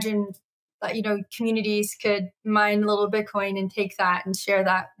imagined that, communities could mine a little Bitcoin and take that and share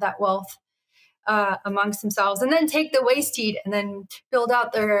that wealth amongst themselves, and then take the waste heat and then build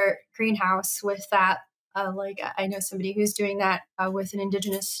out their greenhouse with that. Like I know somebody who's doing that with an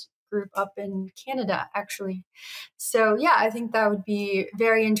indigenous group up in Canada, actually. So yeah, I think that would be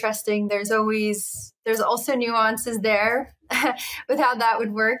very interesting. There's also nuances there with how that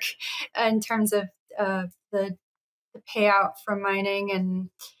would work in terms of the payout from mining and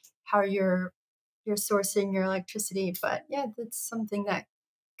how you're sourcing your electricity. But yeah, that's something that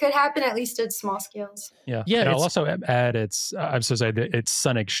could happen at least at small scales. Yeah. And I'll also add I'm so sorry, it's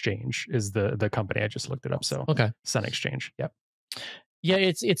Sun Exchange is the company. I just looked it up. So okay. Sun Exchange. Yep. Yeah,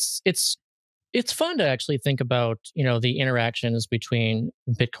 it's fun to actually think about, the interactions between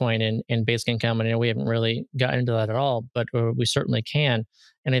Bitcoin and basic income. And we haven't really gotten into that at all, but we certainly can.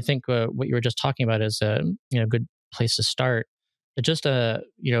 And I think what you were just talking about is a good place to start. But just let's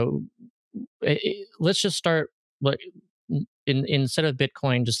just start instead of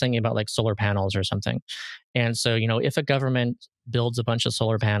Bitcoin, just thinking about like solar panels or something. And so if a government builds a bunch of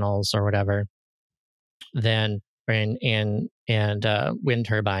solar panels or whatever, then and wind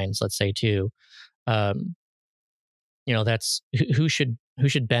turbines, let's say too, that's who should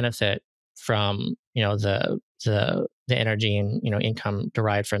benefit from the energy and income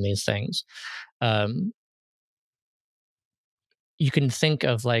derived from these things. You can think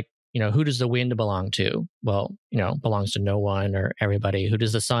of like, who does the wind belong to? Well, belongs to no one or everybody. Who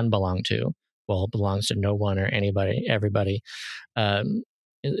does the sun belong to? Well, it belongs to no one or everybody.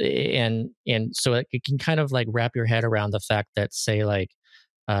 And so it can kind of like wrap your head around the fact that, say, like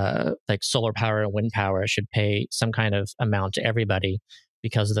solar power and wind power should pay some kind of amount to everybody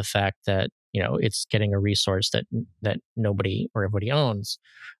because of the fact that it's getting a resource that nobody or everybody owns.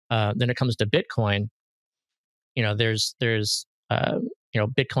 Then it comes to Bitcoin. There's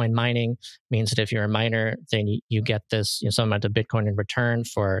Bitcoin mining means that if you're a miner, then you get this some amount of Bitcoin in return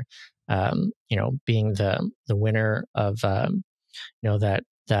for being the winner of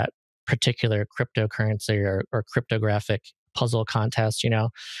that particular cryptocurrency or cryptographic puzzle contest.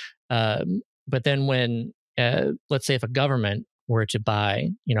 But then when let's say if a government were to buy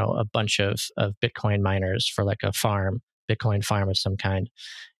a bunch of Bitcoin miners for like a Bitcoin farm of some kind,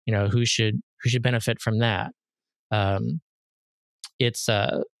 who should benefit from that? It's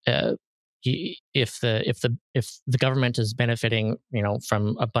if the government is benefiting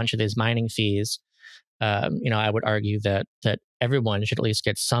from a bunch of these mining fees, I would argue that everyone should at least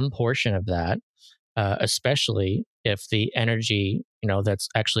get some portion of that, especially if the energy that's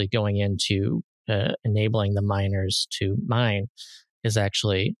actually going into enabling the miners to mine is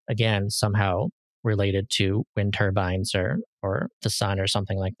actually, again, somehow related to wind turbines or the sun or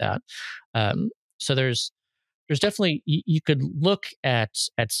something like that. So there's definitely, you could look at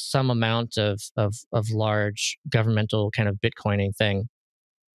some amount of large governmental kind of Bitcoining thing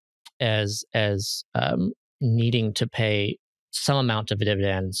as needing to pay some amount of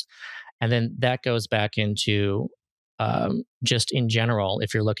dividends, and then that goes back into just in general,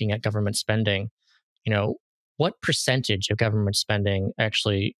 if you're looking at government spending, what percentage of government spending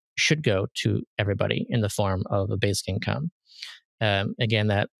actually should go to everybody in the form of a basic income? Again,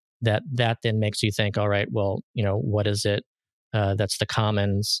 that then makes you think, all right, well, what is it that's the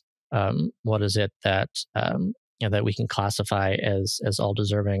commons? What is it that that we can classify as all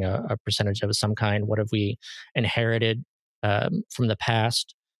deserving a percentage of some kind? What have we inherited from the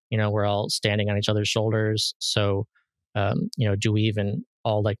past? We're all standing on each other's shoulders. So, do we even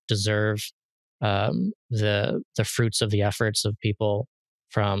all deserve the fruits of the efforts of people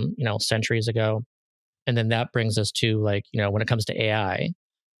from centuries ago? And then that brings us to when it comes to AI,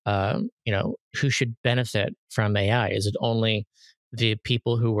 who should benefit from AI? Is it only the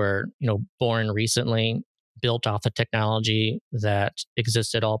people who were born recently, built off the technology that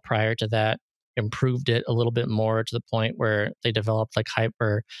existed all prior to that, improved it a little bit more to the point where they developed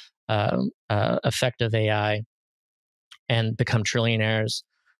hyper effective AI and become trillionaires?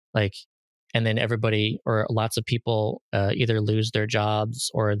 And then everybody or lots of people either lose their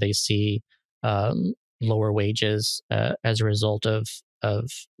jobs or they see lower wages as a result of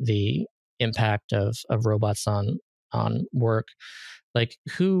the impact of robots on work.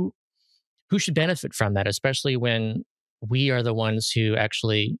 Who should benefit from that, especially when we are the ones who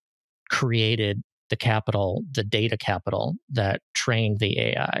actually created the capital, the data capital that trained the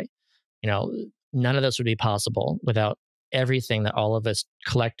AI? None of this would be possible without everything that all of us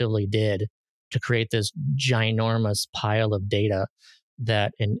collectively did to create this ginormous pile of data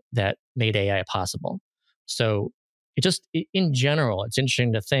that made AI possible. So in general, it's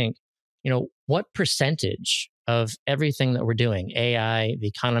interesting to think, what percentage of everything that we're doing, AI, the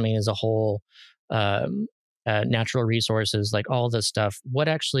economy as a whole, natural resources, all this stuff, what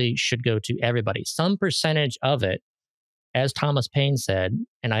actually should go to everybody? Some percentage of it, as Thomas Paine said,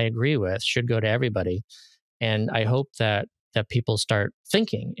 and I agree with, should go to everybody. And I hope that people start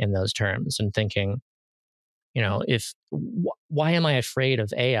thinking in those terms and thinking, why am I afraid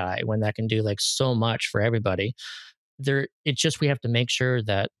of AI when that can do so much for everybody? It's just, we have to make sure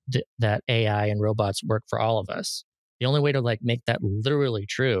that that AI and robots work for all of us. The only way to make that literally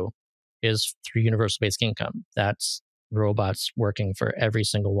true is through universal basic income. That's robots working for every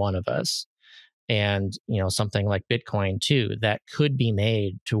single one of us. And something like Bitcoin too, that could be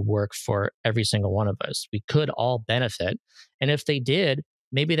made to work for every single one of us. We could all benefit. And if they did,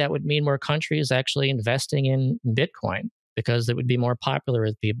 maybe that would mean more countries actually investing in Bitcoin, because it would be more popular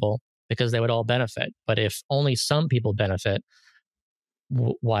with people, because they would all benefit. But if only some people benefit,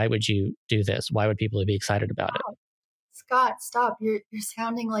 why would you do this? Why would people be excited about it? Scott, stop! You're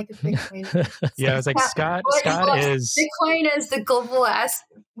sounding like a Bitcoin. Yeah, I was Scott is Bitcoin is the global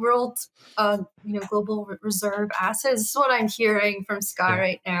world, global reserve asset. This is what I'm hearing from Scott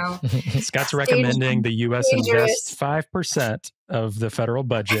right now. Scott's recommending the U.S. invest 5% of the federal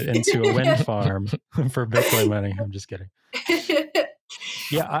budget into a wind farm for Bitcoin money. I'm just kidding.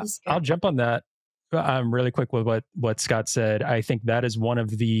 Yeah, I'll jump on that really quick with what Scott said. I think that is one of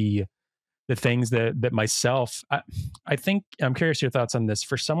the things that myself, I think, I'm curious your thoughts on this.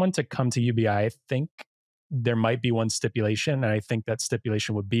 For someone to come to UBI, I think there might be one stipulation, and I think that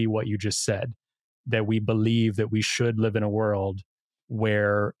stipulation would be what you just said, that we believe that we should live in a world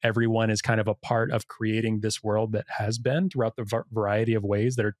where everyone is kind of a part of creating this world that has been throughout the variety of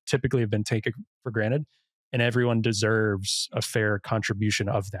ways that are typically have been taken for granted. and everyone deserves a fair contribution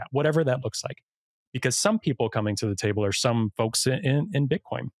of that, whatever that looks like. Because some people coming to the table, or some folks in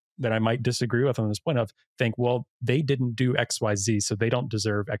Bitcoin that I might disagree with on this point of think, well, they didn't do XYZ, so they don't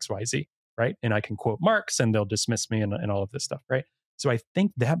deserve XYZ, right? And I can quote Marx and they'll dismiss me and all of this stuff, right? So I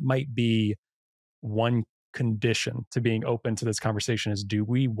think that might be one condition to being open to this conversation is, do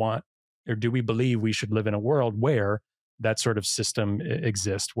we want, or do we believe we should live in a world where that sort of system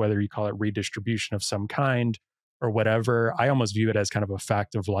exists, whether you call it redistribution of some kind or whatever. I almost view it as kind of a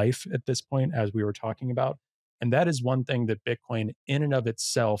fact of life at this point, as we were talking about. And that is one thing that Bitcoin in and of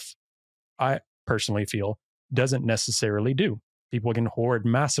itself, I personally feel, doesn't necessarily do. People can hoard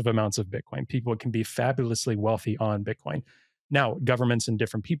massive amounts of Bitcoin. People can be fabulously wealthy on Bitcoin. Now, governments and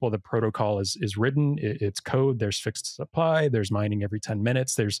different people, the protocol is written, it's code, there's fixed supply, there's mining every 10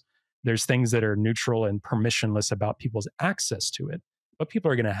 minutes, there's things that are neutral and permissionless about people's access to it. But people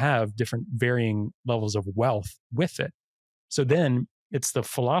are going to have different varying levels of wealth with it. So then it's the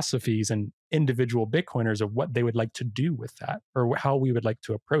philosophies and individual Bitcoiners of what they would like to do with that, or how we would like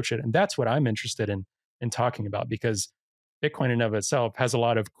to approach it. And that's what I'm interested in talking about, because Bitcoin in and of itself has a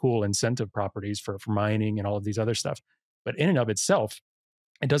lot of cool incentive properties for mining and all of these other stuff. But in and of itself,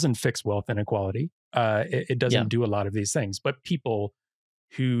 it doesn't fix wealth inequality. It doesn't do a lot of these things. But people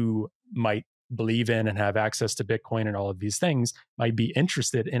who might believe in and have access to Bitcoin and all of these things might be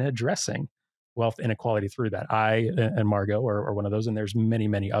interested in addressing wealth inequality through that. I and Margot are one of those, and there's many,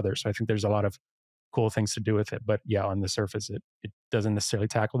 many others. So I think there's a lot of cool things to do with it. But yeah, on the surface, it doesn't necessarily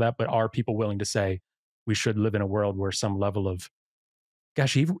tackle that. But are people willing to say we should live in a world where some level of,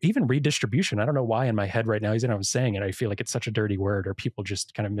 gosh, even redistribution, I don't know why in my head right now, even though I'm saying it, I feel like it's such a dirty word, or people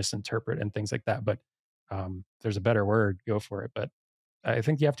just kind of misinterpret and things like that. But there's a better word, go for it. But I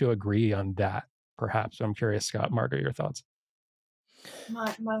think you have to agree on that, perhaps. So I'm curious, Scott, Margot, your thoughts.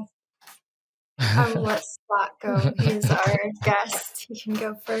 I'll let Scott go. He's our guest. He can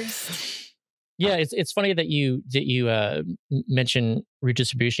go first. Yeah, it's funny that you mention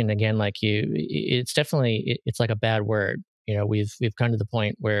redistribution again. Like it's definitely it's like a bad word. You know, we've come to the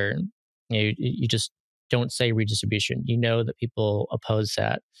point where you just don't say redistribution. You know that people oppose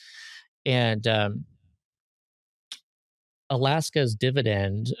that, and Alaska's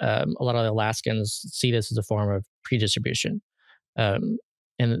dividend. A lot of Alaskans see this as a form of pre-distribution,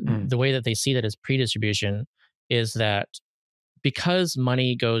 and the way that they see that as pre-distribution is that because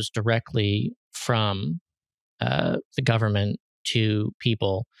money goes directly from the government to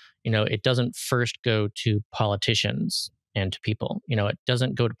people, it doesn't first go to politicians and to people. It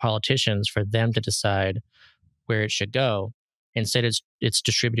doesn't go to politicians for them to decide where it should go. Instead, it's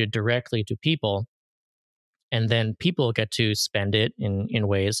distributed directly to people, and then people get to spend it in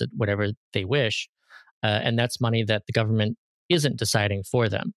ways that whatever they wish, and that's money that the government isn't deciding for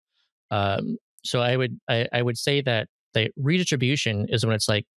them. So I would say that the redistribution is when it's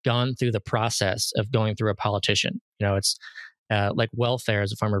like gone through the process of going through a politician. It's like welfare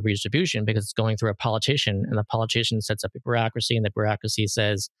is a form of redistribution because it's going through a politician, and the politician sets up a bureaucracy, and the bureaucracy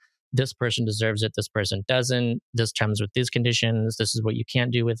says, this person deserves it, this person doesn't, this comes with these conditions, this is what you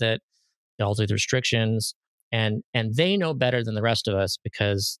can't do with it, all these restrictions. And they know better than the rest of us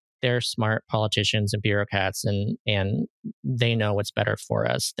because they're smart politicians and bureaucrats, and they know what's better for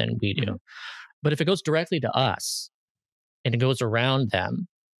us than we do. Mm-hmm. But if it goes directly to us and it goes around them,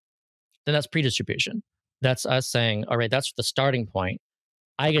 then that's pre-distribution. That's us saying, all right, that's the starting point.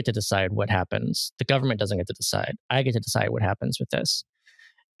 I get to decide what happens. The government doesn't get to decide. I get to decide what happens with this.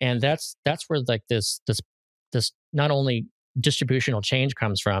 And that's where like this not only distributional change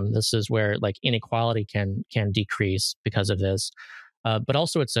comes from. This is where like inequality can decrease because of this. But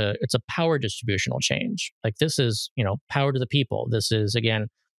also it's a power distributional change. Like this is, power to the people. This is, again,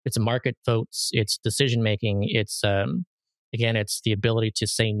 it's market votes, it's decision making, it's again, it's the ability to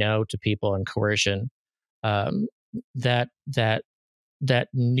say no to people and coercion. That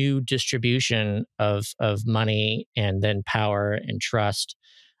new distribution of money and then power and trust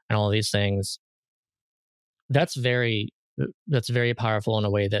and all of these things, that's very powerful in a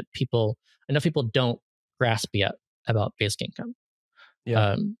way that enough people don't grasp yet about basic income.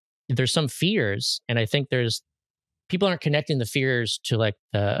 Yeah. There's some fears, and I think people aren't connecting the fears to like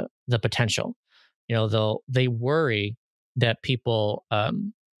the potential. They worry that people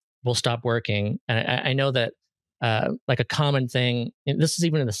will stop working, and I know that like a common thing. And this is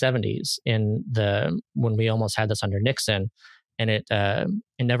even in the 70s, when we almost had this under Nixon, and it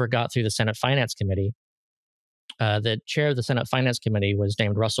never got through the Senate Finance Committee. The chair of the Senate Finance Committee was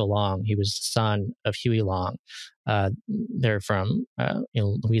named Russell Long. He was the son of Huey Long. They're from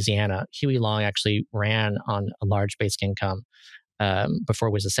Louisiana. Huey Long actually ran on a large basic income before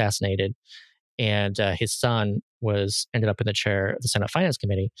he was assassinated. and his son ended up in the chair of the Senate Finance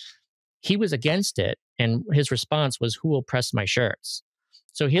Committee. He was against it, and his response was, "Who will press my shirts?"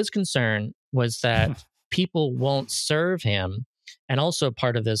 So his concern was that people won't serve him, and also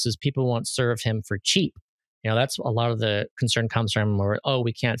part of this is people won't serve him for cheap. That's a lot of the concern comes from where, oh,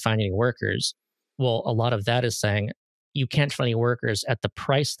 we can't find any workers. Well, a lot of that is saying you can't find any workers at the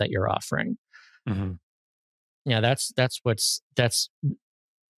price that you're offering. Mm-hmm.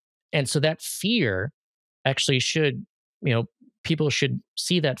 And so that fear actually should, people should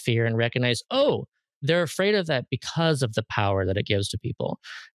see that fear and recognize, oh, they're afraid of that because of the power that it gives to people,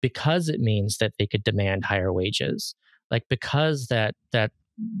 because it means that they could demand higher wages, like because that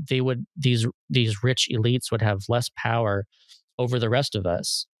these rich elites would have less power over the rest of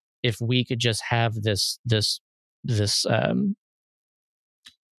us if we could just have this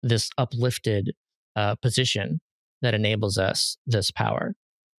uplifted position that enables us this power.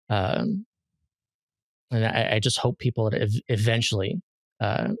 And I just hope people eventually,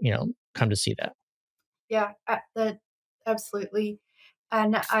 come to see that. Yeah, that absolutely.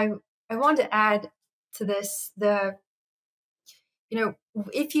 And I want to add to this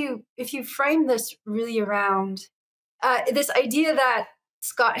if you frame this really around this idea that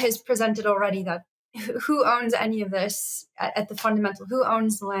Scott has presented already, that who owns any of this at the fundamental, who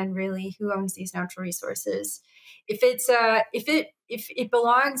owns the land really, who owns these natural resources? If it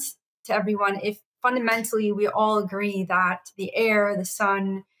belongs to everyone, if fundamentally we all agree that the air, the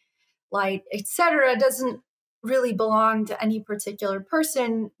sun, light, etc., doesn't really belong to any particular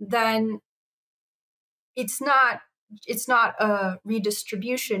person, then it's not a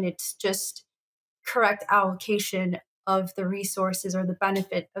redistribution. It's just correct allocation of the resources or the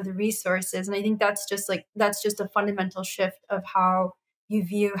benefit of the resources. And I think that's just a fundamental shift of how you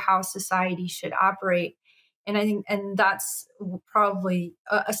view how society should operate. And I think, and that's probably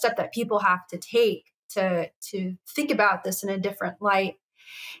a step that people have to take to think about this in a different light.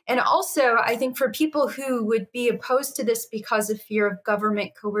 And also, I think for people who would be opposed to this because of fear of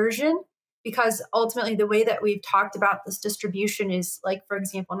government coercion, because ultimately the way that we've talked about this distribution is, like, for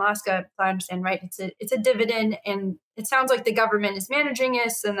example, in Alaska, if I understand right, it's a dividend, and it sounds like the government is managing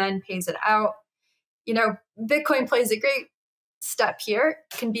this and then pays it out. Bitcoin plays a great step here,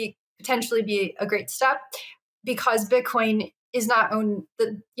 can potentially be a great step, because Bitcoin is not owned,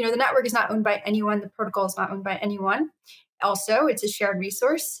 the network is not owned by anyone, the protocol is not owned by anyone. Also, it's a shared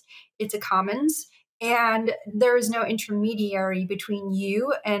resource, it's a commons, and there is no intermediary between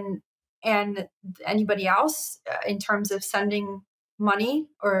you and anybody else in terms of sending money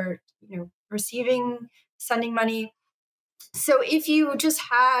or sending money. So if you just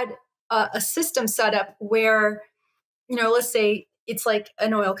had a system set up where, let's say it's like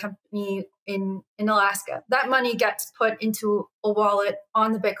an oil company in Alaska, that money gets put into a wallet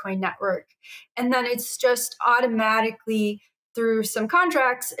on the Bitcoin network, and then it's just automatically through some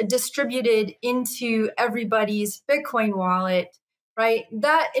contracts distributed into everybody's Bitcoin wallet, right?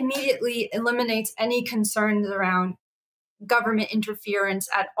 That immediately eliminates any concerns around government interference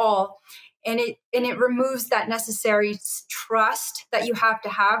at all. And it removes that necessary trust that you have to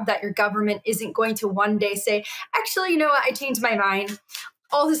have that your government isn't going to one day say, actually, you know what, I changed my mind.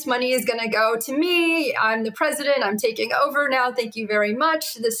 All this money is going to go to me. I'm the president. I'm taking over now. Thank you very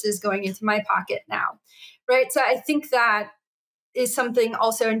much. This is going into my pocket now, right? So I think that is something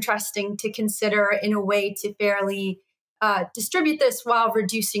also interesting to consider in a way to fairly distribute this while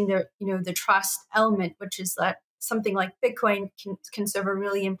reducing the trust element, which is that something like Bitcoin can serve a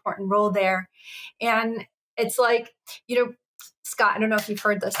really important role there. And it's like, Scott, I don't know if you've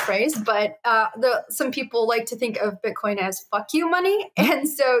heard this phrase, but some people like to think of Bitcoin as fuck you money. And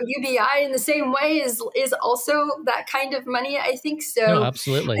so UBI in the same way is also that kind of money, I think. So no,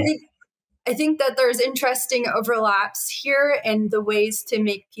 absolutely. I think that there's interesting overlaps here and the ways to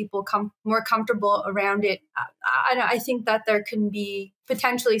make people more comfortable around it. I think that there can be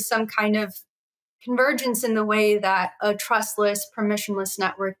potentially some kind of convergence in the way that a trustless, permissionless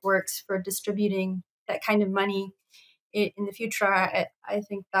network works for distributing that kind of money in the future. I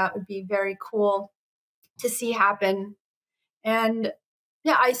think that would be very cool to see happen. And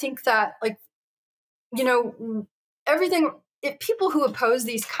yeah, I think that, everything, if people who oppose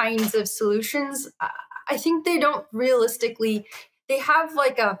these kinds of solutions, I think they don't realistically, they have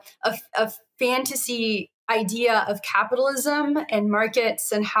like a fantasy idea of capitalism and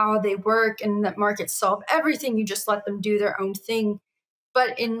markets and how they work, and that markets solve everything. You just let them do their own thing.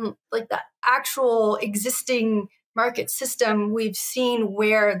 But in like the actual existing market system, we've seen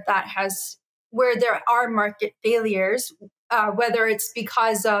where there are market failures, whether it's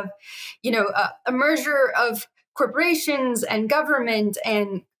because of, a merger of corporations and government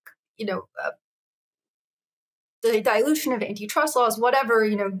and, the dilution of antitrust laws, whatever,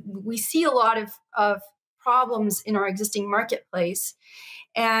 we see a lot of problems in our existing marketplace.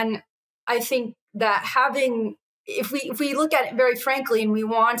 And I think that if we look at it very frankly and we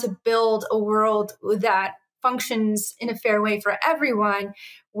want to build a world that functions in a fair way for everyone,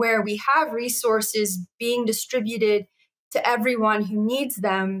 where we have resources being distributed to everyone who needs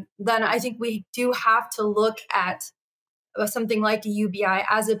them, then I think we do have to look at something like a UBI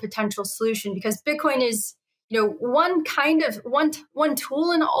as a potential solution, because Bitcoin is, one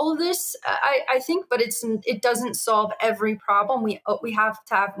tool in all of this, I think, but it doesn't solve every problem. We have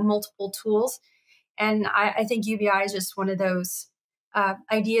to have multiple tools. And I think UBI is just one of those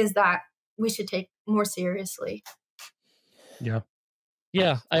ideas that we should take more seriously.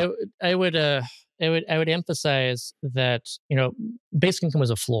 Yeah, I would emphasize that basic income was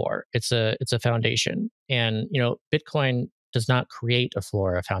a floor. It's a foundation, and Bitcoin does not create a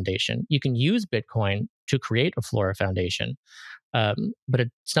floor or a foundation. You can use Bitcoin to create a floor or foundation, but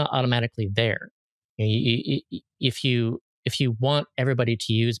it's not automatically there. If you want everybody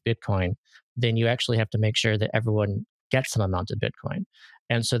to use Bitcoin, then you actually have to make sure that everyone gets some amount of Bitcoin.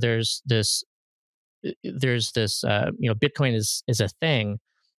 And so there's this Bitcoin is a thing,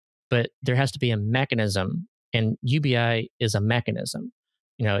 but there has to be a mechanism, and UBI is a mechanism.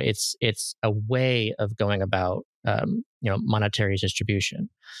 It's a way of going about monetary distribution,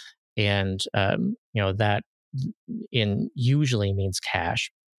 and that usually means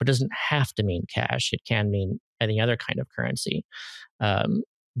cash, but doesn't have to mean cash. It can mean any other kind of currency.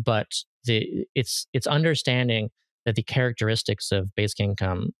 But it's understanding that the characteristics of basic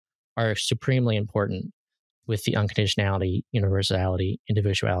income are supremely important with the unconditionality, universality,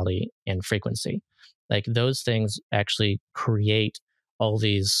 individuality, and frequency. Like those things actually create all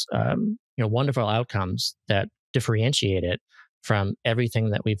these wonderful outcomes that differentiate it from everything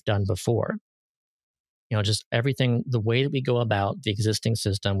that we've done before. Just everything, the way that we go about the existing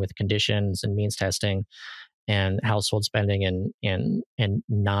system with conditions and means testing and household spending and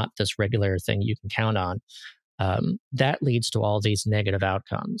not this regular thing you can count on, that leads to all these negative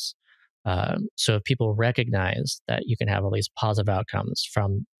outcomes. So if people recognize that you can have all these positive outcomes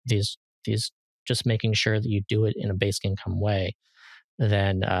from these just making sure that you do it in a basic income way,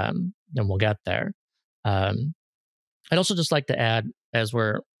 then we'll get there. I'd also just like to add, as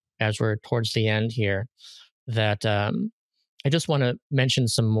we're towards the end here, that I just want to mention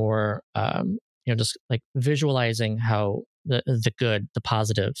some more, just like visualizing how the good, the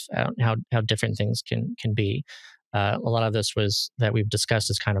positive, how different things can be. A lot of this that we've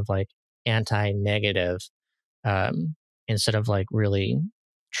discussed is kind of like anti-negative instead of like really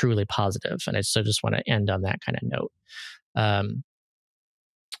truly positive. And I still just want to end on that kind of note.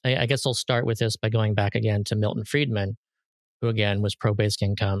 I guess I'll start with this by going back again to Milton Friedman, who again was pro-basic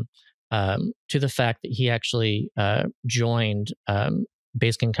income, to the fact that he actually joined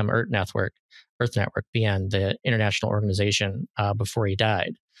Basic Income Earth Network, BN, the international organization, before he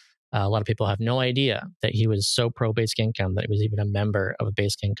died. A lot of people have no idea that he was so pro-basic income that he was even a member of a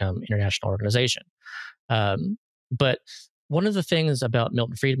basic income international organization. But one of the things about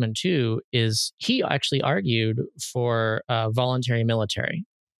Milton Friedman, too, is he actually argued for voluntary military.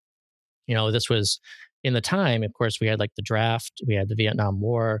 This was in the time, of course, we had like the draft, we had the Vietnam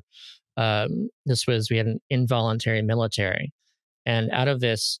War. We had an involuntary military. And out of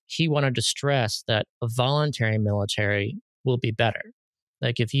this, he wanted to stress that a voluntary military will be better.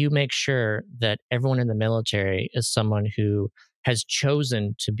 Like if you make sure that everyone in the military is someone who has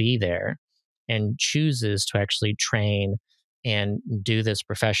chosen to be there and chooses to actually train and do this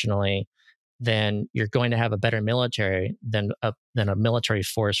professionally, then you're going to have a better military than a military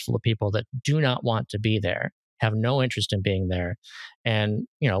force full of people that do not want to be there, have no interest in being there, and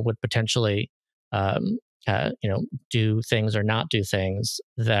would potentially do things or not do things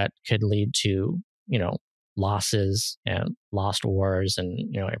that could lead to losses and lost wars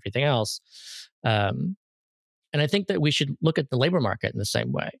and everything else. And I think that we should look at the labor market in the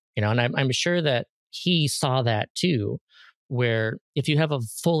same way. And I'm sure that he saw that too, where if you have a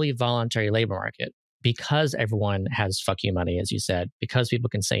fully voluntary labor market, because everyone has fuck you money, as you said, because people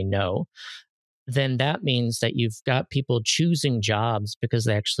can say no, then that means that you've got people choosing jobs because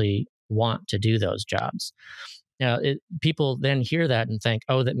they actually want to do those jobs. Now, people then hear that and think,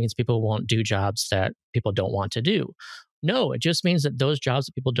 oh, that means people won't do jobs that people don't want to do. No, it just means that those jobs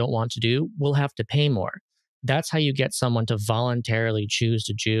that people don't want to do will have to pay more. That's how you get someone to voluntarily choose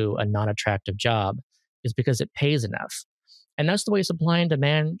to do a non-attractive job, is because it pays enough. And that's the way supply and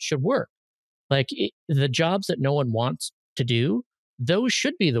demand should work. Like the jobs that no one wants to do, those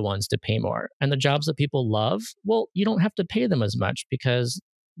should be the ones to pay more. And the jobs that people love, well, you don't have to pay them as much because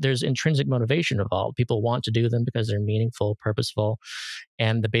there's intrinsic motivation involved. People want to do them because they're meaningful, purposeful,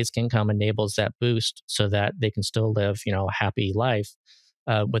 and the basic income enables that boost so that they can still live, a happy life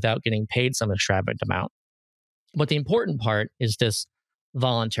without getting paid some extravagant amount. But the important part is this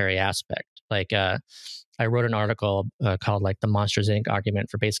voluntary aspect. Like I wrote an article called like the Monsters Inc. argument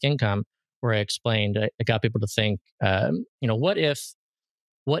for basic income, where I explained, I got people to think, what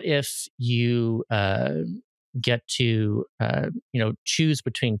if you get to, choose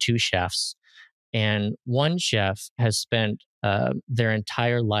between two chefs, and one chef has spent their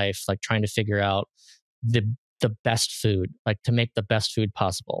entire life like trying to figure out the best food, like to make the best food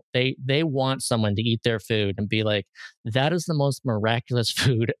possible. They want someone to eat their food and be like, that is the most miraculous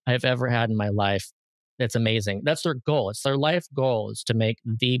food I've ever had in my life. It's amazing. That's their goal. It's their life goal, is to make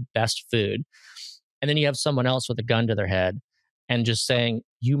the best food. And then you have someone else with a gun to their head and just saying,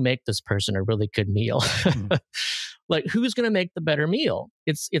 you make this person a really good meal. Like, who's going to make the better meal?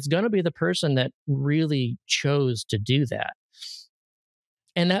 It's going to be the person that really chose to do that.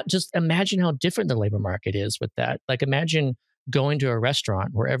 And that, just imagine how different the labor market is with that. Like, imagine going to a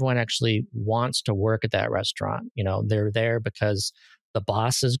restaurant where everyone actually wants to work at that restaurant. They're there because the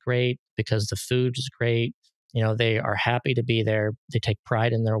boss is great, because the food is great. They are happy to be there. They take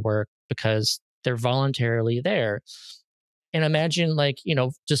pride in their work because they're voluntarily there. And imagine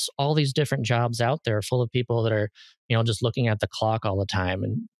just all these different jobs out there full of people that are, just looking at the clock all the time,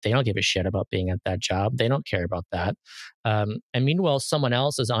 and they don't give a shit about being at that job. They don't care about that. And meanwhile, someone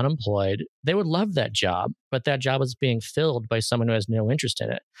else is unemployed. They would love that job, but that job is being filled by someone who has no interest in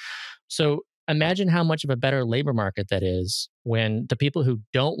it. So imagine how much of a better labor market that is when the people who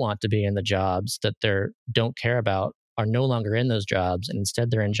don't want to be in the jobs that they don't care about are no longer in those jobs, and instead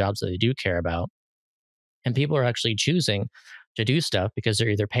they're in jobs that they do care about. And people are actually choosing to do stuff because they're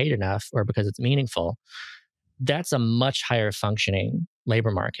either paid enough or because it's meaningful. That's a much higher functioning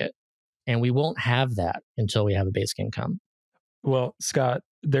labor market. And we won't have that until we have a basic income. Well, Scott,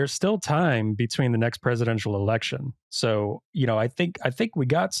 there's still time between the next presidential election. So, I think we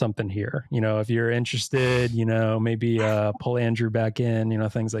got something here. If you're interested, maybe pull Andrew back in,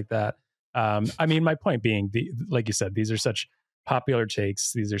 things like that. My point being, like you said, these are such popular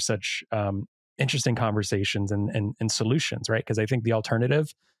takes. These are such interesting conversations and solutions, right? Because I think the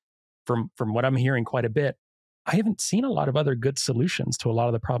alternative, from what I'm hearing quite a bit, I haven't seen a lot of other good solutions to a lot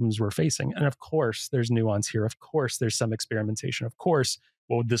of the problems we're facing. And of course, there's nuance here. Of course, there's some experimentation. Of course,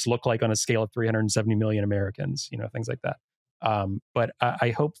 what would this look like on a scale of 370 million Americans? Things like that. But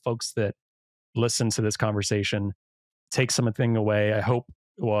I hope folks that listen to this conversation take something away. I hope,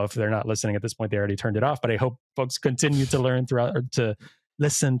 well, if they're not listening at this point, they already turned it off. But I hope folks continue to learn to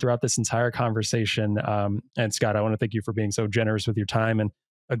listen throughout this entire conversation. And Scott, I want to thank you for being so generous with your time and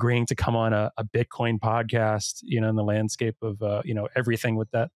agreeing to come on a Bitcoin podcast, in the landscape of, everything what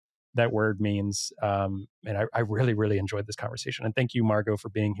that word means. And I really, really enjoyed this conversation. And thank you, Margot, for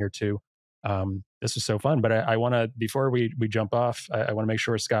being here too. This was so fun. But I want to, before we jump off, I want to make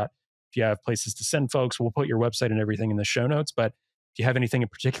sure, Scott, if you have places to send folks, we'll put your website and everything in the show notes. But if you have anything in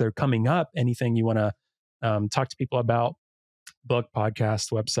particular coming up, anything you want to talk to people about, book,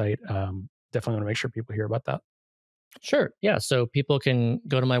 podcast, website, definitely want to make sure people hear about that. Sure. Yeah. So people can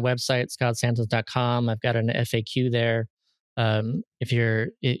go to my website, scottsantens.com. I've got an FAQ there. If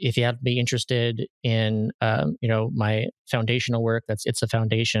you have to be interested in, my foundational work, that's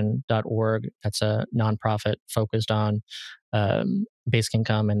itsafoundation.org. That's a nonprofit focused on basic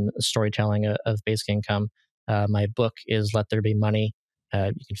income and storytelling of basic income. My book is Let There Be Money.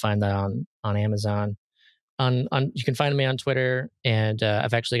 You can find that on Amazon. You can find me on Twitter, and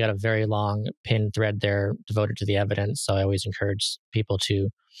I've actually got a very long pinned thread there devoted to the evidence. So I always encourage people to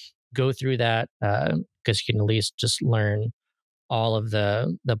go through that because you can at least just learn all of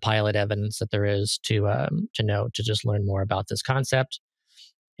the pilot evidence that there is to just learn more about this concept.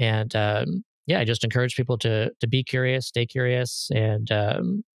 And I just encourage people to be curious, stay curious, and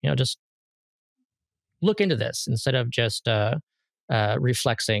just look into this instead of just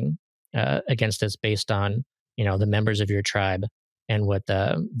reflexing against this based on the members of your tribe and what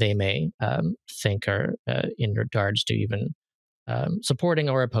they may think are in regards to even supporting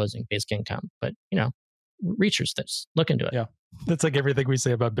or opposing basic income. But research this, look into it. Yeah, that's like everything we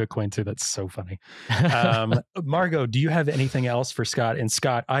say about Bitcoin too. That's so funny. Margot, do you have anything else for Scott? And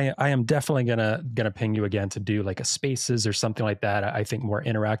Scott, I am definitely gonna ping you again to do like a Spaces or something like that. I think more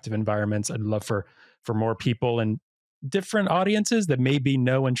interactive environments. I'd love for more people and different audiences that maybe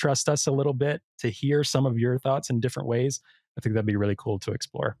know and trust us a little bit to hear some of your thoughts in different ways. I think that'd be really cool to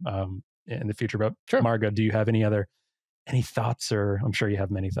explore in the future. But sure. Margot, do you have any thoughts, or I'm sure you have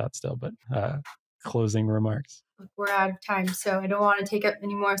many thoughts still, but closing remarks. We're out of time, so I don't want to take up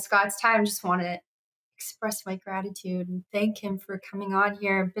any more of Scott's time. Just want to express my gratitude and thank him for coming on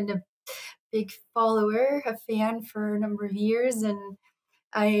here. I've been a big follower, a fan for a number of years, and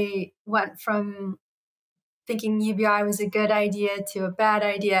I went from thinking UBI was a good idea to a bad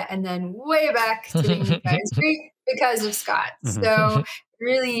idea, and then way back to the UBI is great because of Scott. So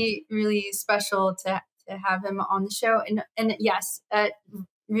really, really special to have him on the show. And yes,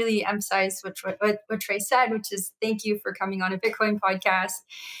 really emphasize what Trey said, which is thank you for coming on a Bitcoin podcast.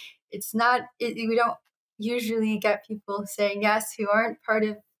 It's not, we don't usually get people saying yes who aren't part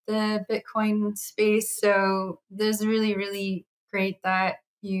of the Bitcoin space. So there's really, really great that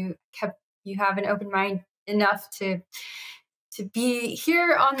you have an open mind enough to be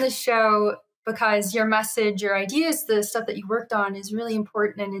here on the show, because your message, your ideas, the stuff that you worked on is really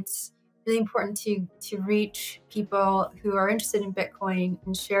important, and it's really important to reach people who are interested in Bitcoin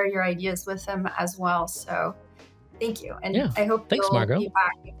and share your ideas with them as well. So thank you, and I hope you'll Margot. be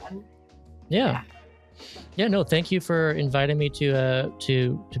back again. Yeah, no, thank you for inviting me to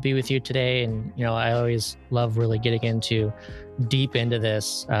be with you today. And I always love really getting deep into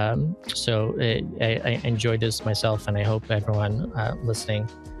this. So I enjoyed this myself, and I hope everyone listening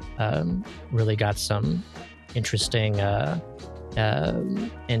really got some interesting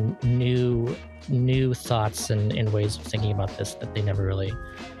and new thoughts and ways of thinking about this that they never really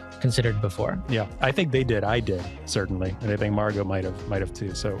considered before. Yeah, I think they did. I did, certainly. And I think Margot might have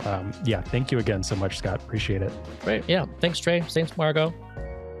too. So yeah, thank you again so much, Scott. Appreciate it. Great. Yeah. Thanks, Trey. Thanks, Margot.